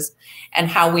places and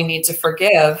how we need to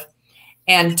forgive.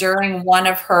 And during one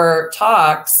of her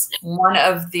talks, one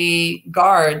of the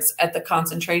guards at the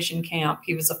concentration camp,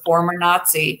 he was a former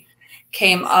Nazi,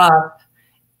 came up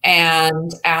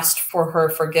and asked for her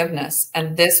forgiveness.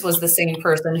 And this was the same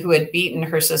person who had beaten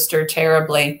her sister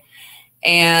terribly.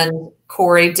 And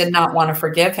Corrie did not want to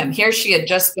forgive him. Here she had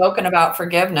just spoken about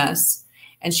forgiveness,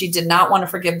 and she did not want to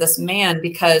forgive this man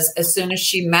because as soon as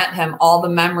she met him, all the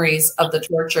memories of the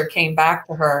torture came back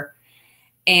to her.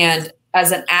 And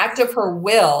as an act of her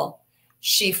will,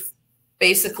 she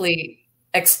basically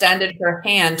extended her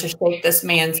hand to shake this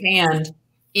man's hand,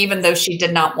 even though she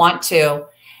did not want to.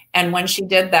 And when she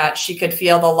did that, she could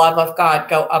feel the love of God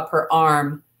go up her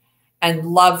arm and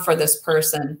love for this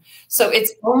person. So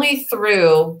it's only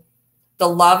through the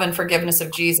love and forgiveness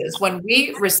of Jesus. When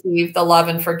we receive the love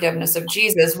and forgiveness of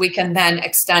Jesus, we can then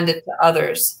extend it to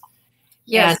others.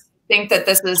 Yes. And I think that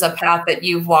this is a path that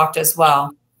you've walked as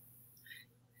well.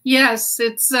 Yes,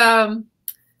 it's my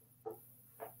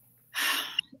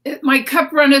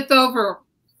cup runneth over.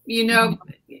 You know,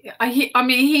 I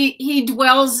mean, he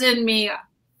dwells in me.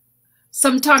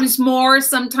 Sometimes more,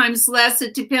 sometimes less.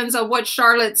 It depends on what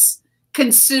Charlotte's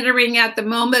considering at the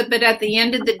moment. But at the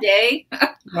end of the day,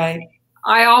 right,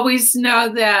 I always know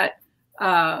that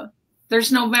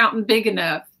there's no mountain big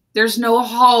enough. There's no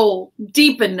hole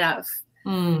deep enough.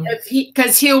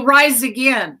 Because he'll rise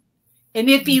again. And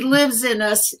if he lives in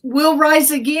us, we'll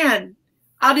rise again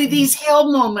out of these hell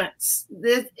moments.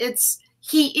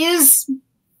 He is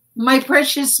my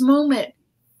precious moment.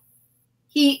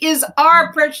 He is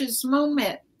our precious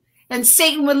moment. And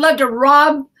Satan would love to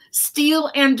rob,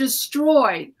 steal, and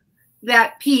destroy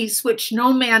that peace which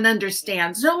no man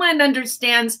understands. No man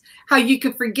understands how you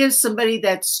could forgive somebody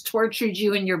that's tortured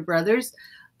you and your brothers,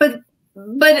 but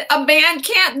a man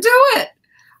can't do it.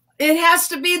 It has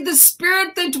to be the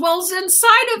spirit that dwells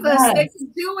inside of us that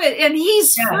can do it. And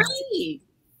he's free.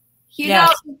 You know,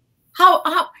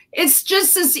 how it's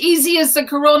just as easy as the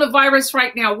coronavirus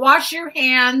right now. Wash your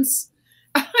hands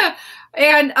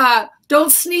and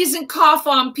don't sneeze and cough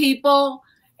on people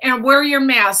and wear your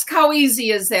mask. How easy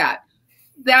is that?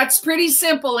 That's pretty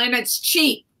simple and it's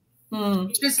cheap.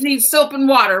 You just need soap and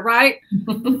water, right?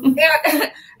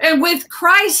 and with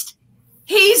Christ,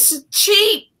 he's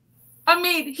cheap. I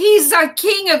mean, he's our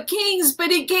King of Kings,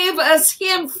 but he gave us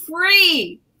him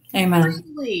free. Amen.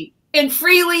 Freely. And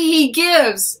freely he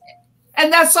gives.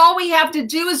 And that's all we have to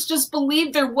do is just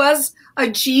believe there was a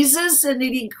Jesus and that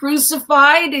he got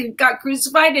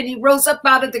crucified and he rose up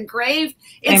out of the grave.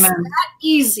 It's that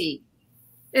easy.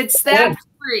 It's that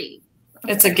free.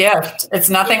 It's a gift. It's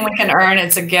nothing we can earn.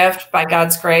 It's a gift by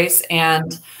God's grace.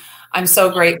 And I'm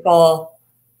so grateful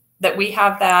that we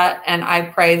have that. And I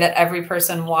pray that every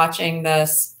person watching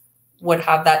this would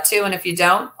have that too. And if you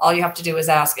don't, all you have to do is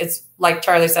ask. It's like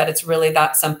Charli said, it's really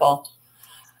that simple.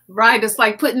 Right. It's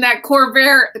like putting that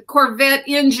Corvette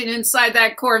engine inside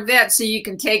that Corvette so you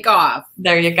can take off.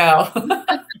 There you go.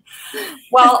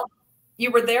 Well, you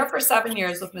were there for 7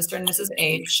 years with Mr. and Mrs.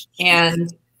 Eich.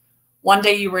 And one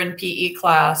day you were in PE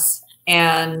class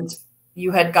and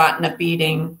you had gotten a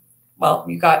beating. Well,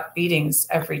 you got beatings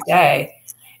every day.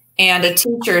 And a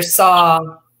teacher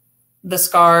saw the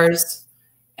scars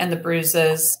and the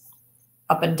bruises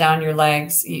up and down your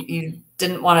legs. You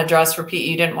didn't want to dress for PE.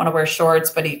 You didn't want to wear shorts,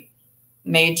 but he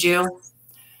made you.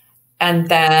 And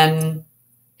then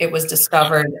it was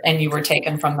discovered and you were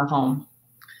taken from the home.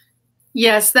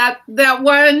 Yes, that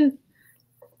one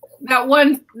that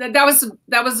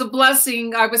was a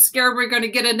blessing. I was scared we were going to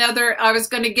get another. I was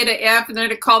going to get an F, and then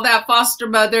to call that foster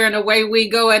mother, and away we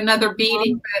go, another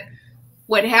beating. But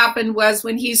what happened was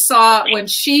when she saw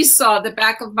the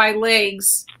back of my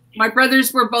legs. My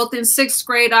brothers were both in 6th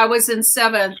grade. I was in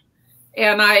 7th,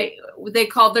 and they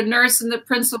called the nurse and the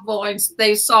principal, and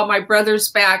they saw my brother's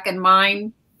back and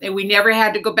mine, and we never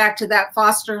had to go back to that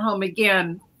foster home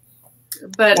again.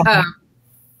 But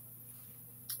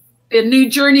a new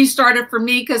journey started for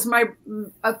me because my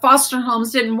foster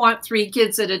homes didn't want 3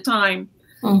 kids at a time.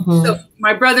 So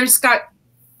my brothers got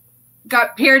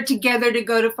paired together to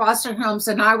go to foster homes,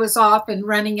 and I was off and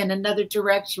running in another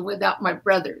direction without my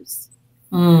brothers.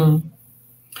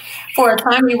 For a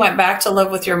time, you went back to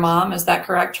live with your mom. Is that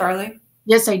correct, Charli?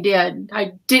 Yes, I did.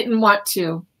 I didn't want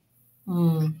to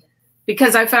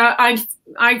because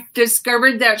I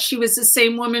discovered that she was the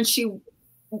same woman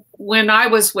when I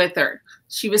was with her.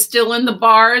 She was still in the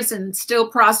bars and still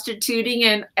prostituting.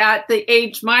 And at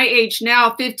my age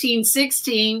now, 15,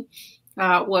 16,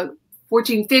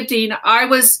 14, 15, I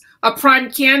was a prime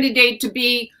candidate to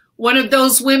be one of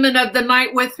those women of the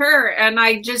night with her. And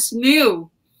I just knew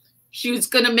she was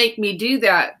going to make me do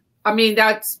that. I mean,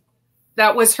 that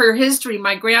was her history,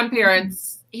 my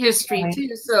grandparents' history too.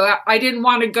 So I didn't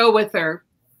want to go with her.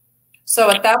 So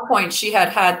at that point, she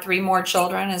had 3 more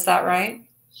children. Is that right?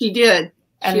 She did.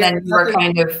 And then you were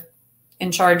kind of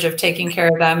in charge of taking care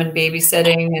of them and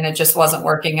babysitting, and it just wasn't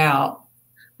working out.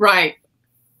 Right.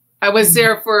 I was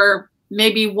there for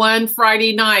maybe one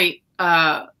Friday night.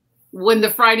 When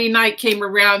the Friday night came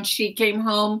around, she came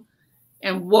home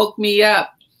and woke me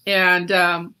up. And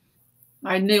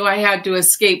I knew I had to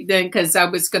escape then because I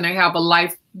was going to have a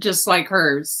life just like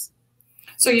hers.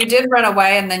 So you did run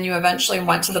away, and then you eventually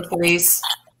went to the police.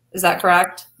 Is that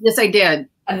correct? Yes, I did.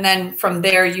 And then from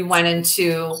there, you went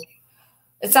into,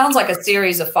 it sounds like a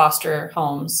series of foster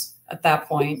homes at that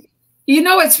point. You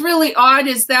know, it's really odd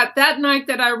is that night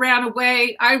that I ran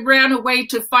away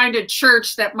to find a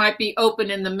church that might be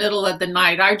open in the middle of the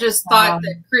night. I just thought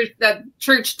that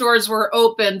church doors were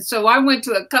open. So I went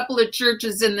to a couple of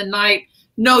churches in the night.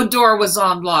 No door was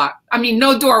unlocked. I mean,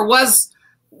 no door was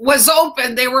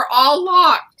open. They were all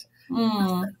locked.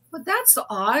 But that's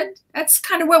odd. That's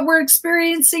kind of what we're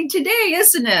experiencing today,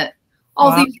 isn't it?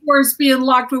 All these doors being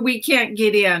locked where we can't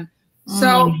get in.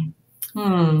 So,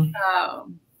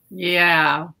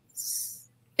 yeah,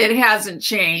 it hasn't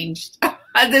changed.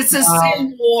 This is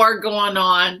some war going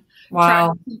on,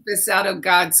 trying to keep us out of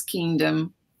God's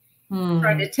kingdom,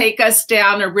 trying to take us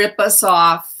down or rip us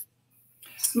off,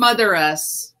 smother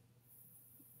us.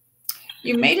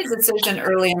 You made a decision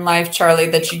early in life,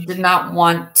 Charli, that you did not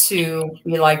want to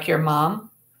be like your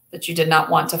mom, that you did not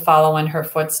want to follow in her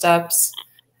footsteps.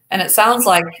 And it sounds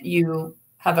like you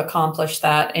have accomplished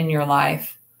that in your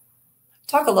life.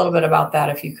 Talk a little bit about that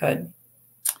if you could.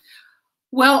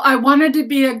 Well, I wanted to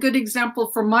be a good example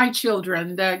for my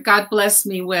children that God blessed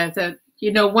me with.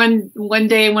 You know, one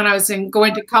day when I was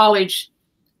going to college,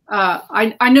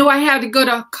 I knew I had to go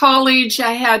to college.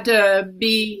 I had to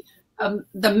be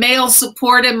the male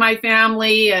support in my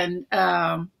family, and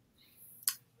I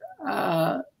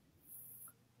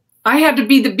had to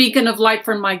be the beacon of light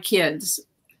for my kids.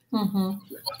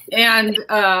 And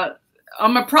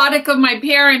I'm a product of my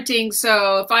parenting,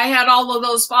 so if I had all of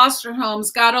those foster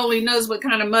homes, God only knows what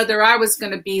kind of mother I was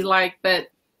going to be like, but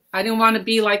I didn't want to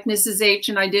be like Mrs. H,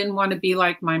 and I didn't want to be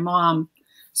like my mom.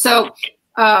 So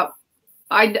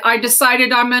I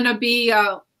decided I'm going to be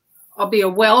I'll be a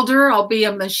welder, I'll be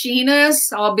a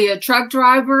machinist, I'll be a truck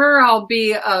driver, I'll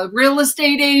be a real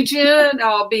estate agent,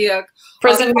 I'll be a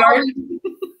prison guard,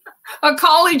 a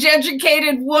college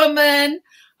educated woman.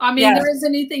 I mean, there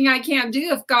isn't anything I can't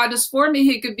do. If God is for me,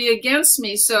 he could be against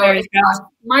me. So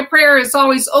my prayer is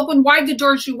always open wide the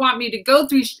doors you want me to go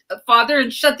through, Father,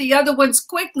 and shut the other ones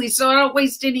quickly so I don't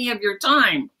waste any of your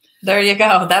time. There you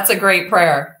go. That's a great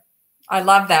prayer. I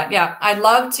love that. Yeah. I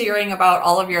loved hearing about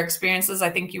all of your experiences. I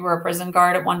think you were a prison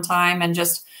guard at one time, and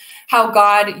just how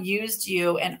God used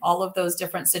you in all of those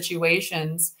different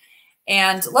situations.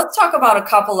 And let's talk about a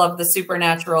couple of the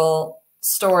supernatural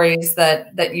stories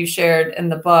that you shared in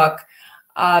the book.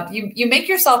 You make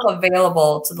yourself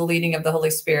available to the leading of the Holy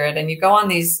Spirit, and you go on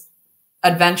these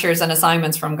adventures and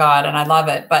assignments from God, and I love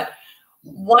it. But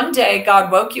one day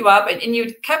God woke you up, and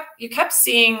you kept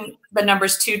seeing the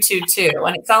numbers 222,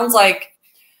 and it sounds like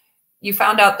you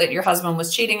found out that your husband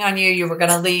was cheating on you. You were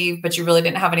going to leave, but you really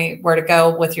didn't have anywhere to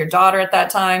go with your daughter at that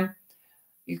time.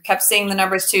 You kept seeing the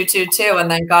numbers 222, and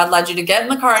then God led you to get in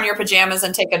the car in your pajamas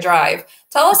and take a drive.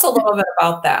 Tell us a little bit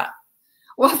about that.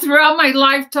 Well, throughout my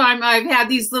lifetime, I've had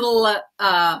these little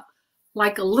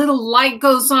like a little light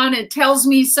goes on and tells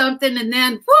me something, and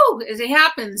then whoo, it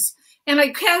happens. And I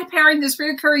kept having this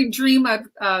recurring dream of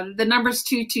the numbers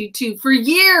 222 for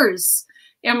years.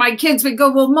 And my kids would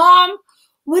go, well, Mom,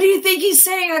 what do you think he's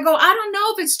saying? I go, I don't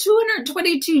know if it's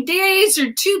 222 days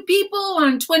or two people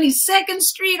on 22nd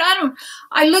Street.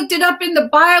 I looked it up in the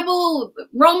Bible,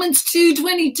 Romans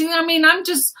 2:22. I mean, I'm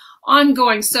just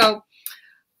ongoing. So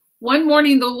one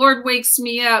morning the Lord wakes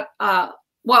me up.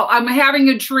 Well, I'm having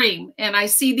a dream, and I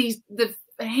see the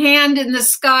hand in the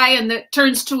sky, and it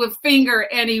turns to a finger,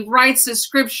 and he writes a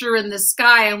scripture in the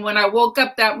sky. And when I woke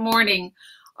up that morning,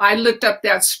 I looked up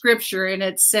that scripture, and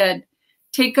it said,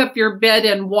 take up your bed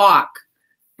and walk.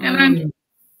 And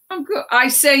I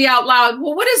say out loud,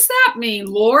 well, what does that mean,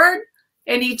 Lord?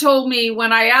 And he told me,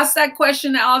 when I asked that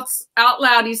question out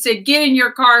loud, he said, get in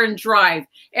your car and drive.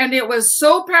 And it was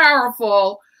so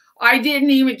powerful. I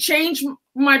didn't even change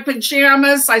my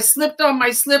pajamas. I slipped on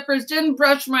my slippers, didn't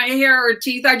brush my hair or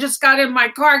teeth. I just got in my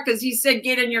car because he said,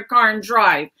 get in your car and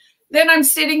drive. Then I'm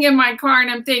sitting in my car and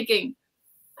I'm thinking,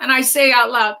 and I say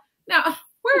out loud, now,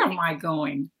 where am I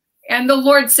going? And the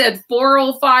Lord said,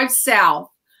 405 South.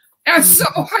 And so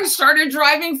I started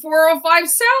driving 405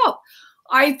 South.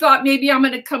 I thought maybe I'm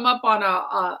going to come up on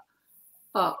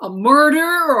a murder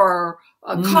or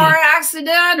a car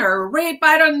accident or a rape.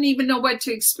 I don't even know what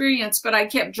to experience, but I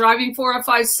kept driving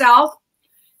 405 South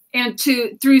and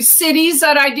through cities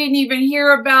that I didn't even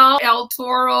hear about, El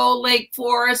Toro, Lake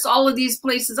Forest, all of these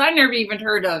places I never even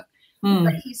heard of.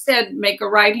 But he said, make a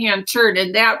right-hand turn.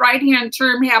 And that right-hand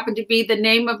turn happened to be the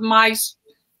name of my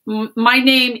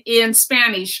name in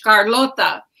Spanish,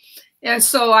 Carlota. And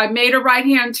so I made a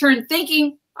right-hand turn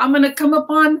thinking I'm going to come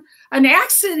upon an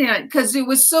accident because it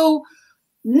was so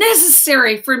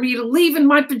necessary for me to leave in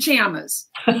my pajamas.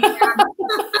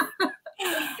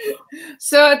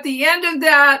 So at the end of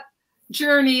that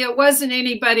journey, it wasn't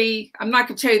anybody, I'm not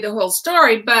going to tell you the whole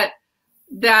story, but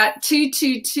that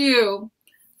 222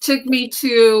 took me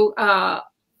to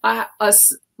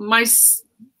my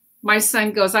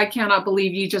son goes, I cannot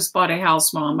believe you just bought a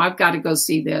house, Mom. I've got to go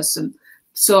see this. And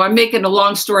so I'm making a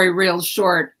long story real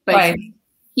short, but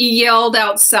he yelled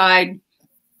outside,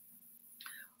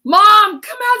 Mom,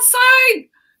 come outside.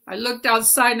 I looked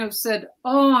outside and I said,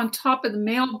 oh, on top of the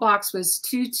mailbox was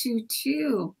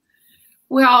 222.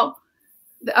 Well,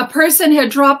 a person had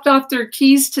dropped off their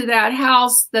keys to that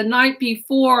house the night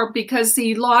before because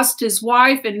he lost his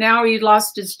wife and now he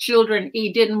lost his children.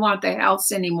 He didn't want the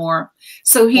house anymore.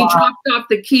 So he dropped off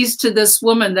the keys to this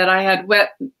woman that I had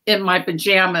wet in my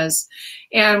pajamas.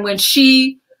 And when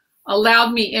she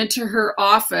allowed me into her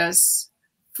office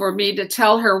for me to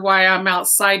tell her why I'm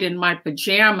outside in my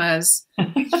pajamas,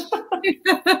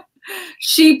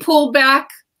 she pulled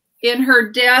back in her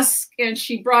desk and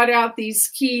she brought out these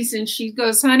keys and she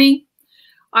goes, honey,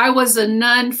 I was a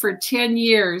nun for 10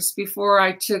 years before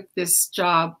I took this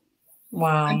job.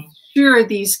 Wow. I'm sure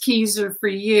these keys are for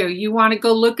you. You want to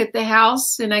go look at the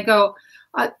house? And I go,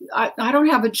 I don't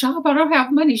have a job. I don't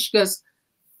have money. She goes,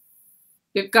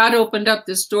 if God opened up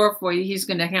this door for you, he's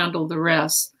going to handle the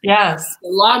rest. Yes.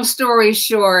 Long story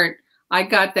short, I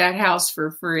got that house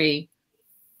for free.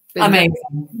 Amazing.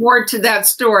 More to that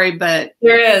story, but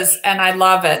there is, and I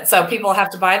love it. So people have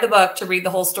to buy the book to read the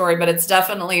whole story, but it's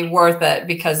definitely worth it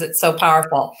because it's so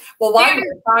powerful. Well, while you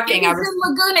were talking, I was in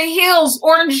Laguna Hills,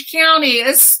 Orange County.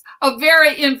 It's a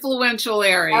very influential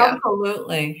area.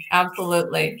 Absolutely,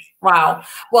 absolutely. Wow.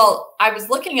 Well, I was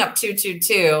looking up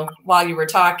 222 while you were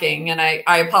talking, and I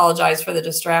apologize for the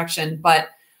distraction, but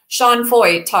Sean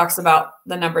Foyt talks about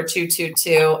the number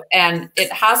 222, and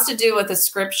it has to do with a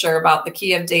scripture about the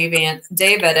key of David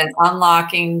and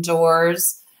unlocking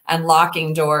doors and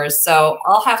locking doors. So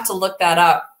I'll have to look that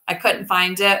up. I couldn't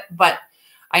find it, but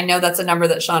I know that's a number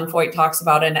that Sean Foyt talks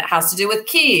about, and it has to do with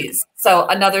keys. So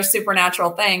another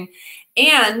supernatural thing.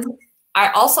 And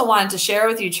I also wanted to share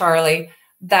with you, Charli,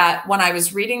 that when I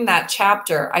was reading that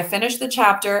chapter, I finished the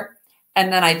chapter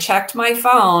and then I checked my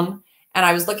phone and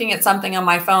I was looking at something on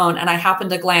my phone and I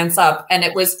happened to glance up and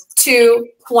it was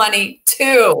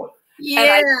 222.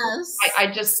 Yes. And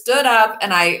I just stood up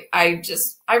and I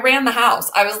ran the house.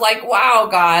 I was like, wow,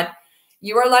 God,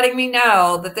 you are letting me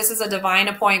know that this is a divine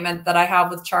appointment that I have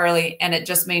with Charli. And it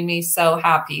just made me so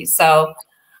happy. So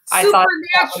I thought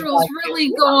supernatural's really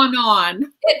going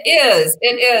on. It is.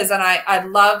 And I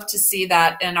love to see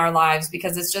that in our lives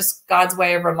because it's just God's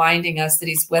way of reminding us that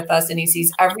he's with us and he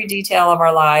sees every detail of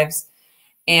our lives.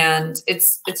 And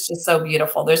it's just so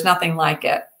beautiful. There's nothing like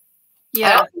it.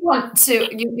 Yeah.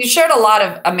 You shared a lot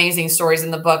of amazing stories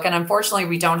in the book. And unfortunately,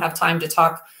 we don't have time to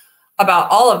talk about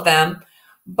all of them.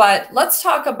 But let's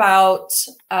talk about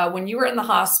when you were in the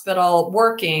hospital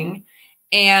working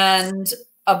and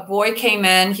a boy came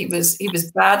in. He was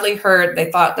badly hurt.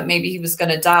 They thought that maybe he was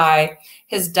going to die.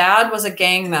 His dad was a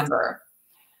gang member.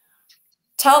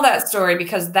 Tell that story,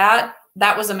 because that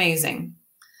was amazing.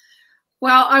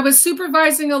 Well, I was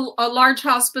supervising a large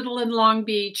hospital in Long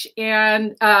Beach,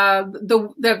 and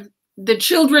the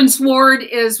children's ward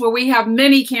is where we have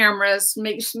many cameras,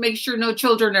 make sure no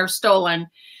children are stolen.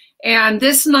 And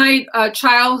this night, a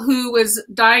child who was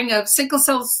dying of sickle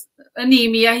cell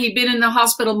anemia, he'd been in the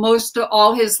hospital most of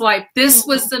all his life. This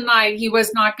was the night he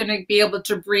was not going to be able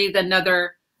to breathe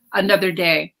another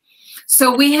day.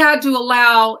 So we had to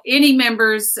allow any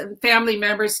members and family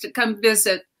members to come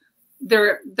visit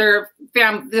their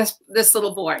this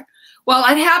little boy. Well,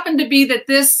 it happened to be that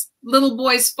this little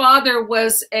boy's father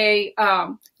was a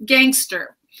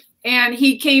gangster, and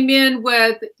he came in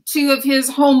with two of his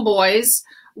homeboys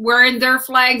wearing their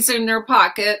flags in their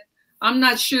pocket. I'm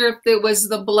not sure if it was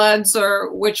the Bloods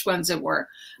or which ones it were,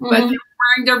 but they were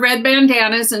wearing their red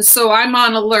bandanas, and so I'm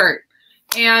on alert.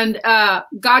 And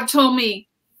God told me,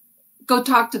 go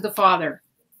talk to the father,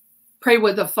 pray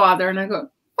with the father. And I go,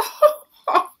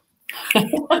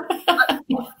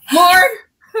 Lord,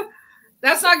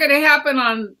 that's not going to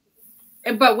happen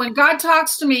but when God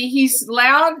talks to me, he's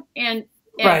loud, and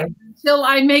right. Until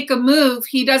I make a move,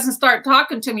 he doesn't start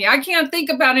talking to me. I can't think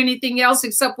about anything else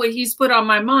except what he's put on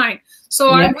my mind.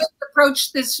 So I just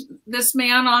approached this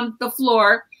man on the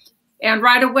floor, and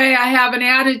right away I have an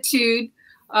attitude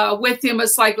with him.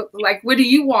 It's like, what do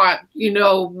you want? You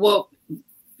know, well,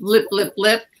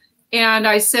 lip. And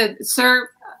I said, sir,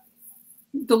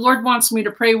 the Lord wants me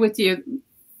to pray with you.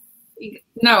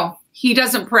 No, he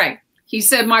doesn't pray. He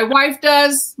said, my wife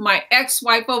does, my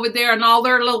ex-wife over there, and all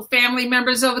their little family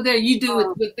members over there, you do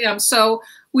it with them. So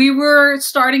we were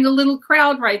starting a little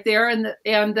crowd right there, and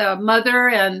the mother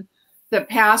and the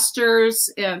pastors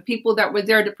and people that were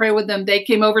there to pray with them, they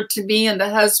came over to me and the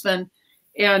husband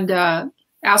and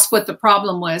asked what the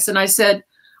problem was. And I said,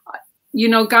 you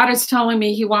know, God is telling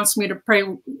me he wants me to pray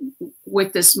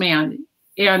with this man.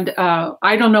 And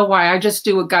I don't know why. I just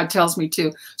do what God tells me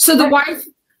to. So the wife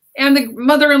and the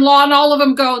mother-in-law and all of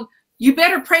them go, you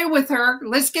better pray with her.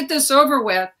 Let's get this over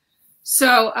with.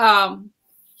 So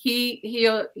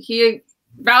he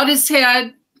bowed his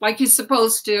head like he's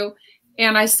supposed to.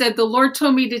 And I said, the Lord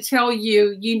told me to tell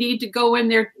you, you need to go in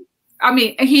there. I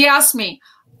mean, he asked me,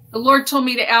 the Lord told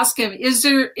me to ask him, is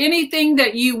there anything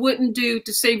that you wouldn't do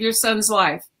to save your son's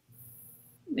life?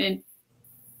 And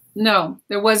no,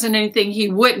 there wasn't anything he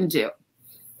wouldn't do.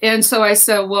 And so I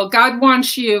said, well, God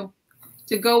wants you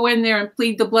to go in there and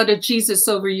plead the blood of Jesus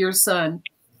over your son.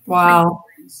 Wow.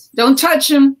 Don't touch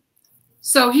him.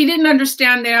 So he didn't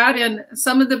understand that. And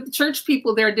some of the church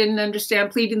people there didn't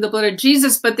understand pleading the blood of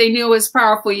Jesus, but they knew it was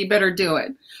powerful. You better do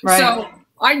it. Right. So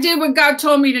I did what God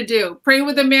told me to do. Pray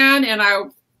with the man, and I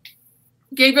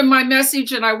gave him my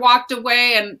message, and I walked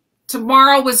away, and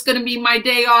tomorrow was going to be my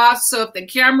day off. So if the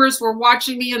cameras were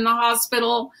watching me in the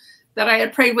hospital that I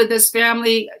had prayed with this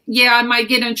family, yeah, I might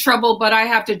get in trouble, but I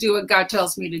have to do what God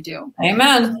tells me to do.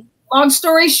 Amen. Long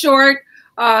story short,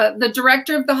 the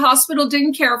director of the hospital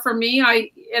didn't care for me,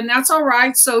 and that's all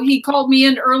right. So he called me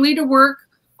in early to work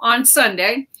on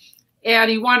Sunday, and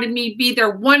he wanted me to be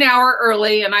there 1 hour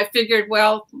early. And I figured,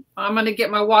 well, I'm going to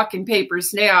get my walking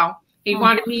papers now. He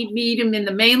wanted me to meet him in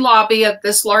the main lobby of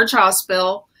this large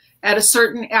hospital at a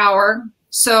certain hour.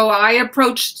 So I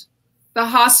approached the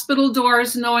hospital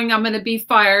doors knowing I'm going to be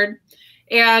fired.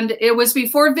 And it was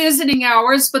before visiting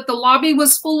hours, but the lobby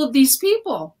was full of these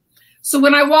people. So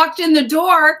when I walked in the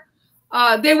door,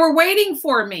 they were waiting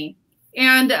for me.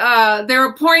 And they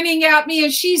were pointing at me,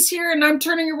 and she's here, and I'm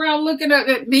turning around looking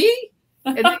at me.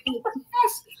 And they,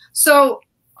 yes. So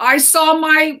I saw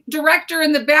my director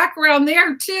in the background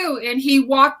there too, and he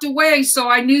walked away. So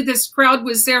I knew this crowd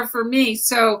was there for me.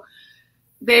 So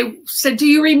they said, do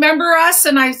you remember us?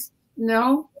 And I,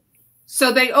 no.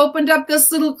 So they opened up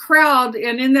this little crowd,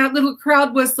 and in that little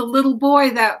crowd was the little boy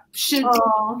that should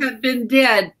have been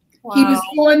dead. Wow. He was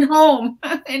going home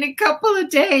in a couple of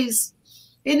days.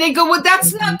 And they go, well,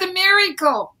 that's not the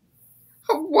miracle.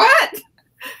 What?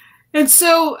 And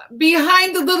so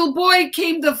behind the little boy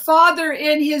came the father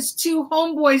and his two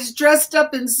homeboys dressed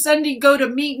up in Sunday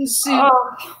go-to-meeting suit.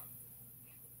 Oh,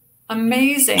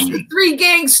 amazing. The three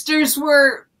gangsters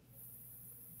were,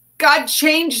 God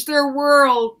changed their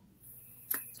world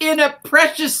in a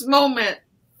precious moment.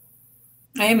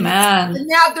 Amen. And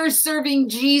now they're serving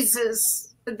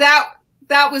Jesus. That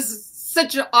was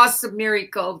such an awesome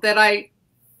miracle that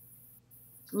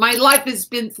my life has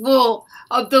been full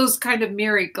of those kind of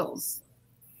miracles.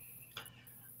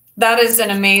 That is an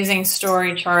amazing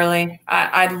story, Charli.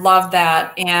 I love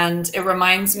that. And it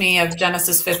reminds me of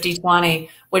Genesis 50:20,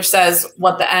 which says,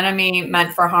 what the enemy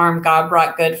meant for harm, God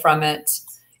brought good from it.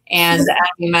 And the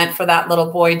enemy meant for that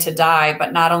little boy to die.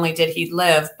 But not only did he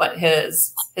live, but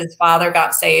his father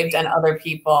got saved and other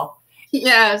people.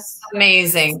 Yes.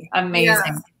 Amazing. Amazing.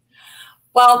 Yes.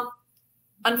 Well,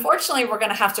 unfortunately, we're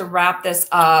going to have to wrap this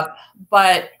up.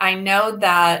 But I know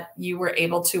that you were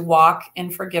able to walk in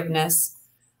forgiveness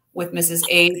with Mrs.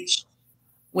 H,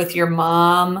 with your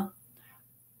mom,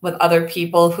 with other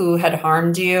people who had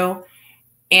harmed you.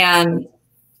 And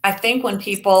I think when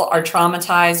people are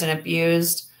traumatized and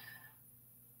abused,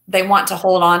 they want to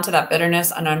hold on to that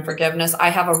bitterness and unforgiveness. I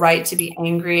have a right to be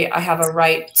angry. I have a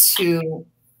right to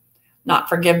not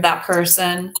forgive that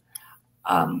person.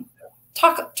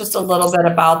 Talk just a little bit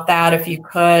about that, if you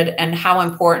could, and how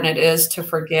important it is to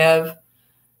forgive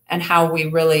and how we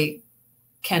really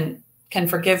can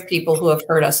forgive people who have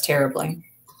hurt us terribly.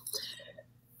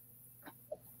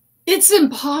 It's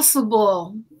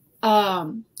impossible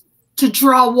to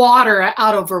draw water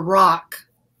out of a rock.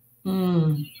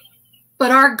 But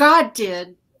our God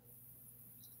did.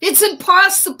 It's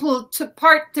impossible to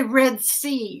part the Red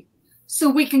Sea so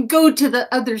we can go to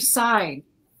the other side.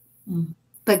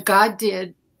 But God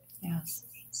did. Yes.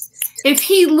 If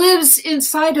he lives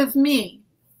inside of me,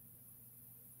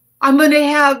 I'm going to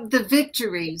have the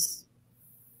victories.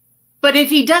 But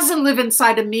if he doesn't live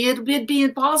inside of me, it'd be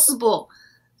impossible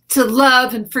to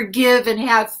love and forgive and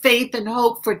have faith and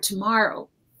hope for tomorrow.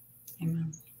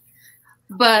 Amen.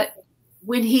 But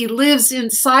when he lives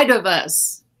inside of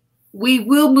us, we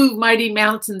will move mighty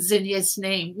mountains in his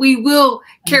name. We will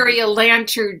carry a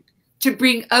lantern to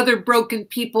bring other broken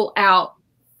people out.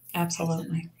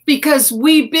 Absolutely. Because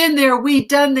we've been there, we've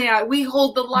done that. We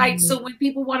hold the light. So when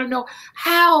people want to know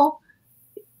how,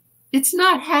 it's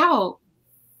not how,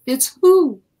 it's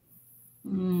who.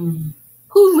 Who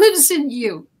lives in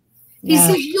you. He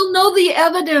says, you'll know the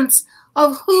evidence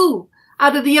of who.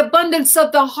 Out of the abundance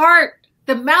of the heart,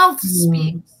 the mouth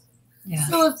speaks.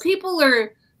 So if people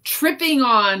are tripping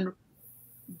on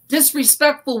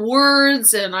disrespectful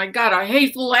words and I got a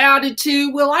hateful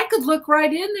attitude, well, I could look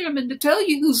right in them and to tell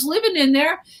you who's living in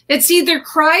there. It's either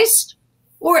Christ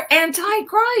or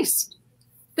anti-Christ.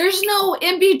 There's no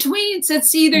in-betweens.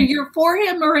 It's either you're for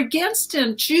him or against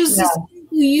him. Choose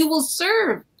who you will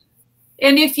serve.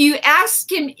 And if you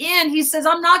ask him in, he says,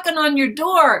 I'm knocking on your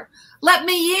door. Let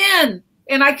me in.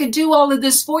 And I could do all of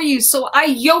this for you. So I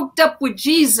yoked up with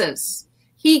Jesus.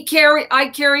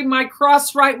 I carry my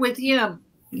cross right with him.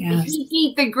 If he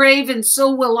eat the grave, and so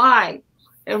will I.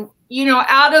 And, you know,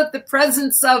 out of the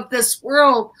presence of this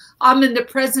world, I'm in the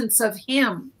presence of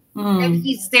him. And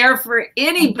he's there for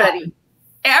anybody,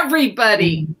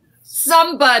 everybody,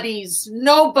 somebody's,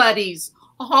 nobody's,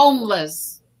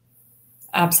 homeless.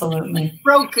 Absolutely.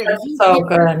 Broken. That's so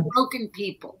good. Broken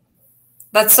people.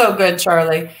 That's so good,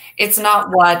 Charli. It's not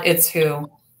what, it's who.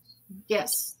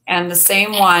 Yes. And the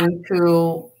same one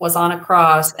who was on a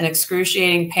cross in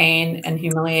excruciating pain and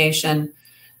humiliation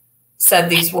said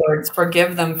these words,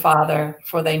 forgive them, Father,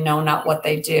 for they know not what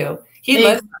they do. He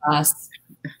lives in us.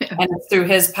 And it's through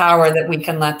his power that we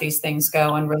can let these things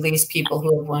go and release people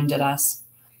who have wounded us.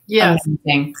 Yes.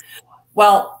 Amazing.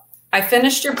 Well, I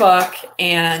finished your book,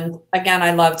 and again,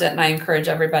 I loved it, and I encourage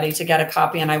everybody to get a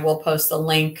copy, and I will post the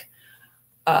link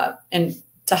and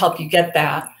to help you get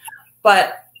that.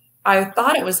 But I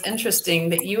thought it was interesting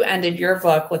that you ended your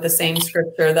book with the same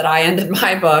scripture that I ended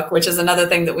my book, which is another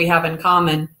thing that we have in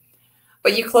common.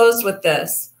 But you closed with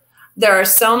this. There are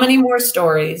so many more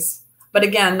stories, but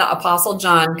again, the Apostle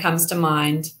John comes to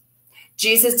mind.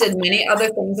 Jesus did many other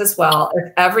things as well.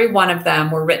 If every one of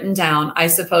them were written down, I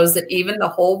suppose that even the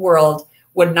whole world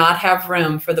would not have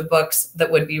room for the books that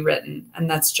would be written. And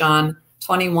that's John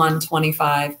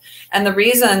 21:25. And the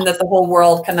reason that the whole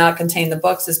world cannot contain the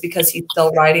books is because he's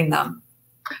still writing them.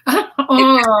 It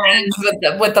didn't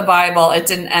end with the Bible. It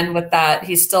didn't end with that.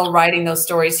 He's still writing those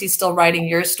stories. He's still writing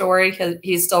your story.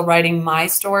 He's still writing my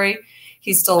story.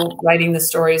 He's still writing the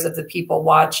stories of the people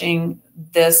watching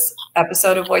this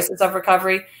episode of Voices of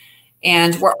Recovery.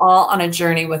 And we're all on a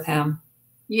journey with him.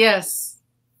 Yes.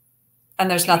 And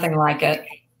there's nothing like it.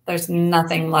 There's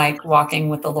nothing like walking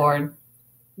with the Lord.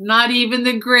 Not even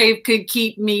the grave could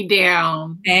keep me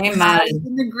down. Amen. Not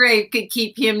even the grave could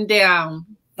keep him down.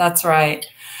 That's right.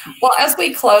 Well, as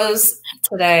we close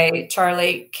today,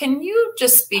 Charli, can you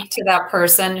just speak to that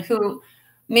person who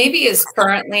maybe is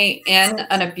currently in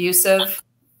an abusive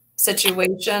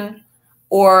situation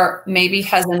or maybe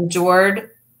has endured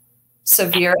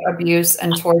severe abuse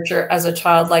and torture as a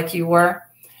child like you were?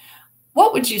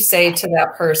 what would you say to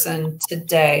that person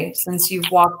today, since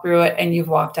you've walked through it and you've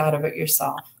walked out of it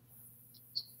yourself?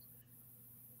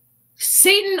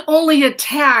 Satan only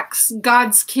attacks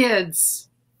God's kids.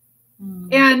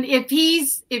 And if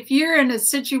you're in a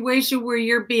situation where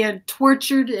you're being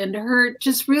tortured and hurt,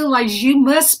 just realize you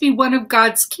must be one of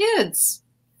God's kids,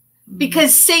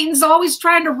 because Satan's always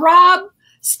trying to rob,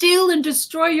 steal, and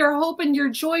destroy your hope and your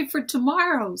joy for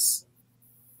tomorrows.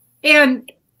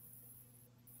 And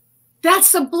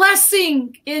that's a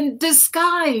blessing in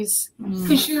disguise,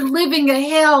 because you're living a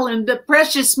hell, and the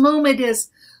precious moment is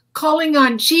calling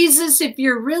on Jesus. If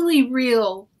you're really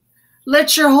real,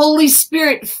 let your Holy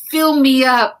Spirit fill me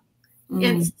up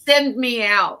and send me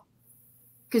out,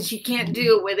 because you can't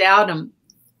do it without him.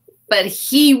 But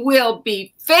he will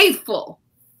be faithful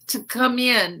to come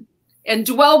in and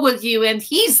dwell with you. And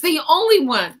he's the only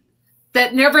one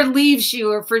that never leaves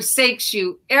you or forsakes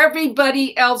you.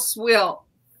 Everybody else will.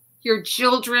 Your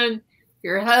children,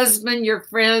 your husband, your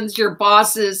friends, your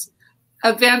bosses,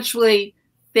 eventually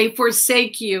they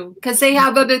forsake you because they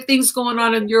have other things going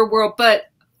on in your world. But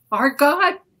our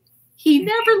God, he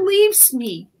never leaves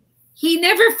me. He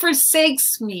never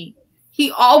forsakes me.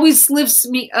 He always lifts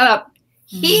me up.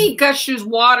 He gushes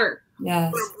water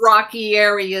from rocky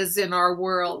areas in our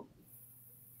world.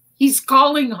 He's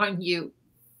calling on you.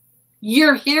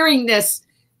 You're hearing this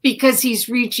because he's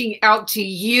reaching out to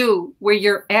you where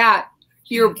you're at.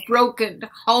 You're broken,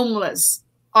 homeless,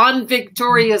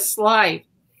 unvictorious life.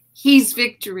 He's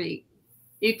victory.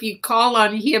 If you call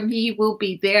on him, he will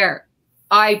be there.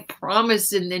 I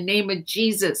promise in the name of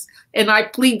Jesus. And I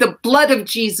plead the blood of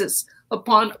Jesus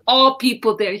upon all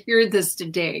people that hear this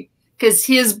today, because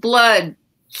his blood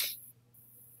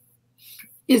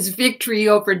is victory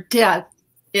over death.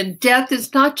 And death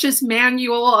is not just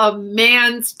manual of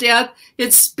man's death.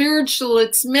 It's spiritual,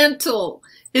 it's mental,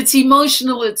 it's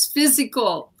emotional, it's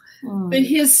physical. But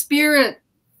his spirit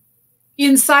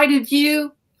inside of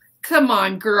you, come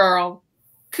on, girl.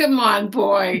 Come on,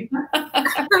 boy.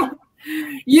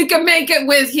 You can make it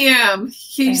with him.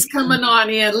 He's coming on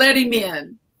in. Let him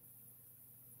in.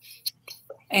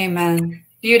 Amen.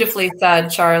 Beautifully said,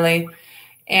 Charli.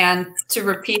 And to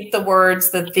repeat the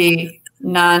words that the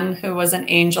nun who was an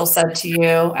angel said to you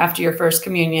after your first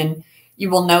communion, you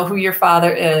will know who your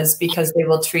Father is because they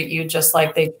will treat you just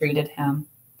like they treated him.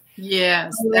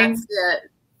 Yes, that's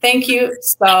it. Thank you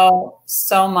so,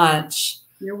 so much.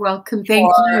 You're welcome.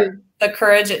 Thank you. The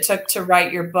courage it took to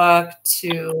write your book,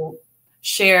 to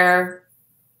share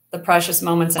the precious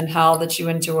moments in hell that you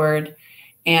endured,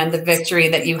 and the victory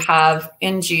that you have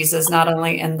in Jesus, not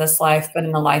only in this life, but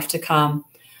in the life to come.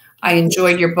 I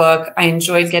enjoyed your book. I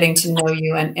enjoyed getting to know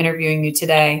you and interviewing you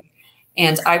today.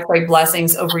 And I pray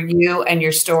blessings over you and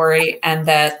your story, and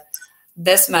that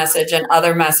this message and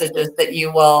other messages that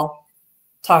you will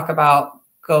talk about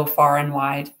go far and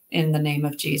wide in the name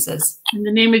of Jesus. In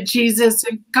the name of Jesus.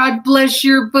 And God bless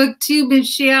your book too,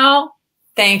 Michele.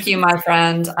 Thank you, my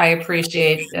friend. I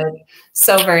appreciate it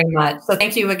so very much. So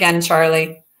thank you again,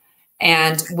 Charli.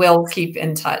 And we'll keep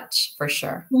in touch for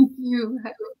sure. Thank you.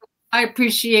 I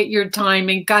appreciate your time,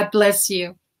 and God bless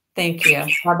you. Thank you.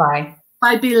 Bye-bye.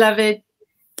 Bye, beloved.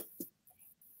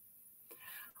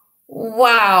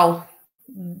 Wow.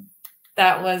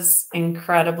 That was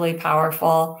incredibly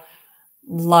powerful.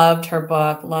 Loved her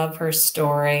book, love her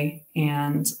story.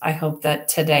 And I hope that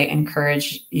today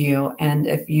encouraged you. And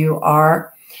if you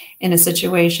are in a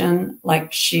situation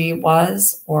like she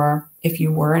was, or if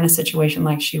you were in a situation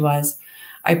like she was,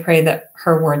 I pray that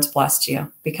her words blessed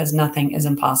you, because nothing is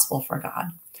impossible for God.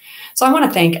 So I want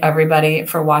to thank everybody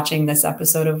for watching this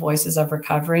episode of Voices of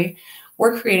Recovery.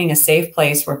 We're creating a safe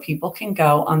place where people can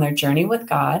go on their journey with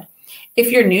God.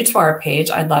 If you're new to our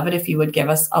page, I'd love it if you would give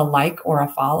us a like or a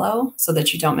follow so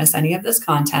that you don't miss any of this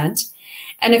content.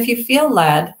 And if you feel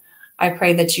led, I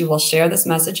pray that you will share this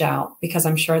message out, because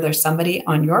I'm sure there's somebody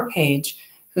on your page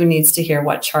who needs to hear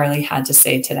what Charli had to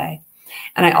say today.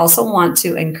 And I also want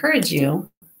to encourage you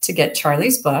to get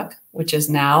Charli's book, which is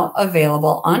now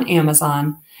available on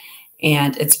Amazon,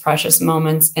 and it's Precious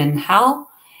Moments in Hell.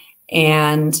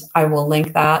 And I will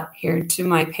link that here to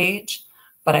my page,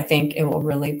 but I think it will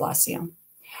really bless you.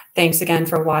 Thanks again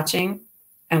for watching,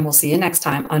 and we'll see you next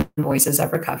time on Voices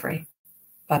of Recovery.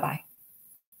 Bye-bye.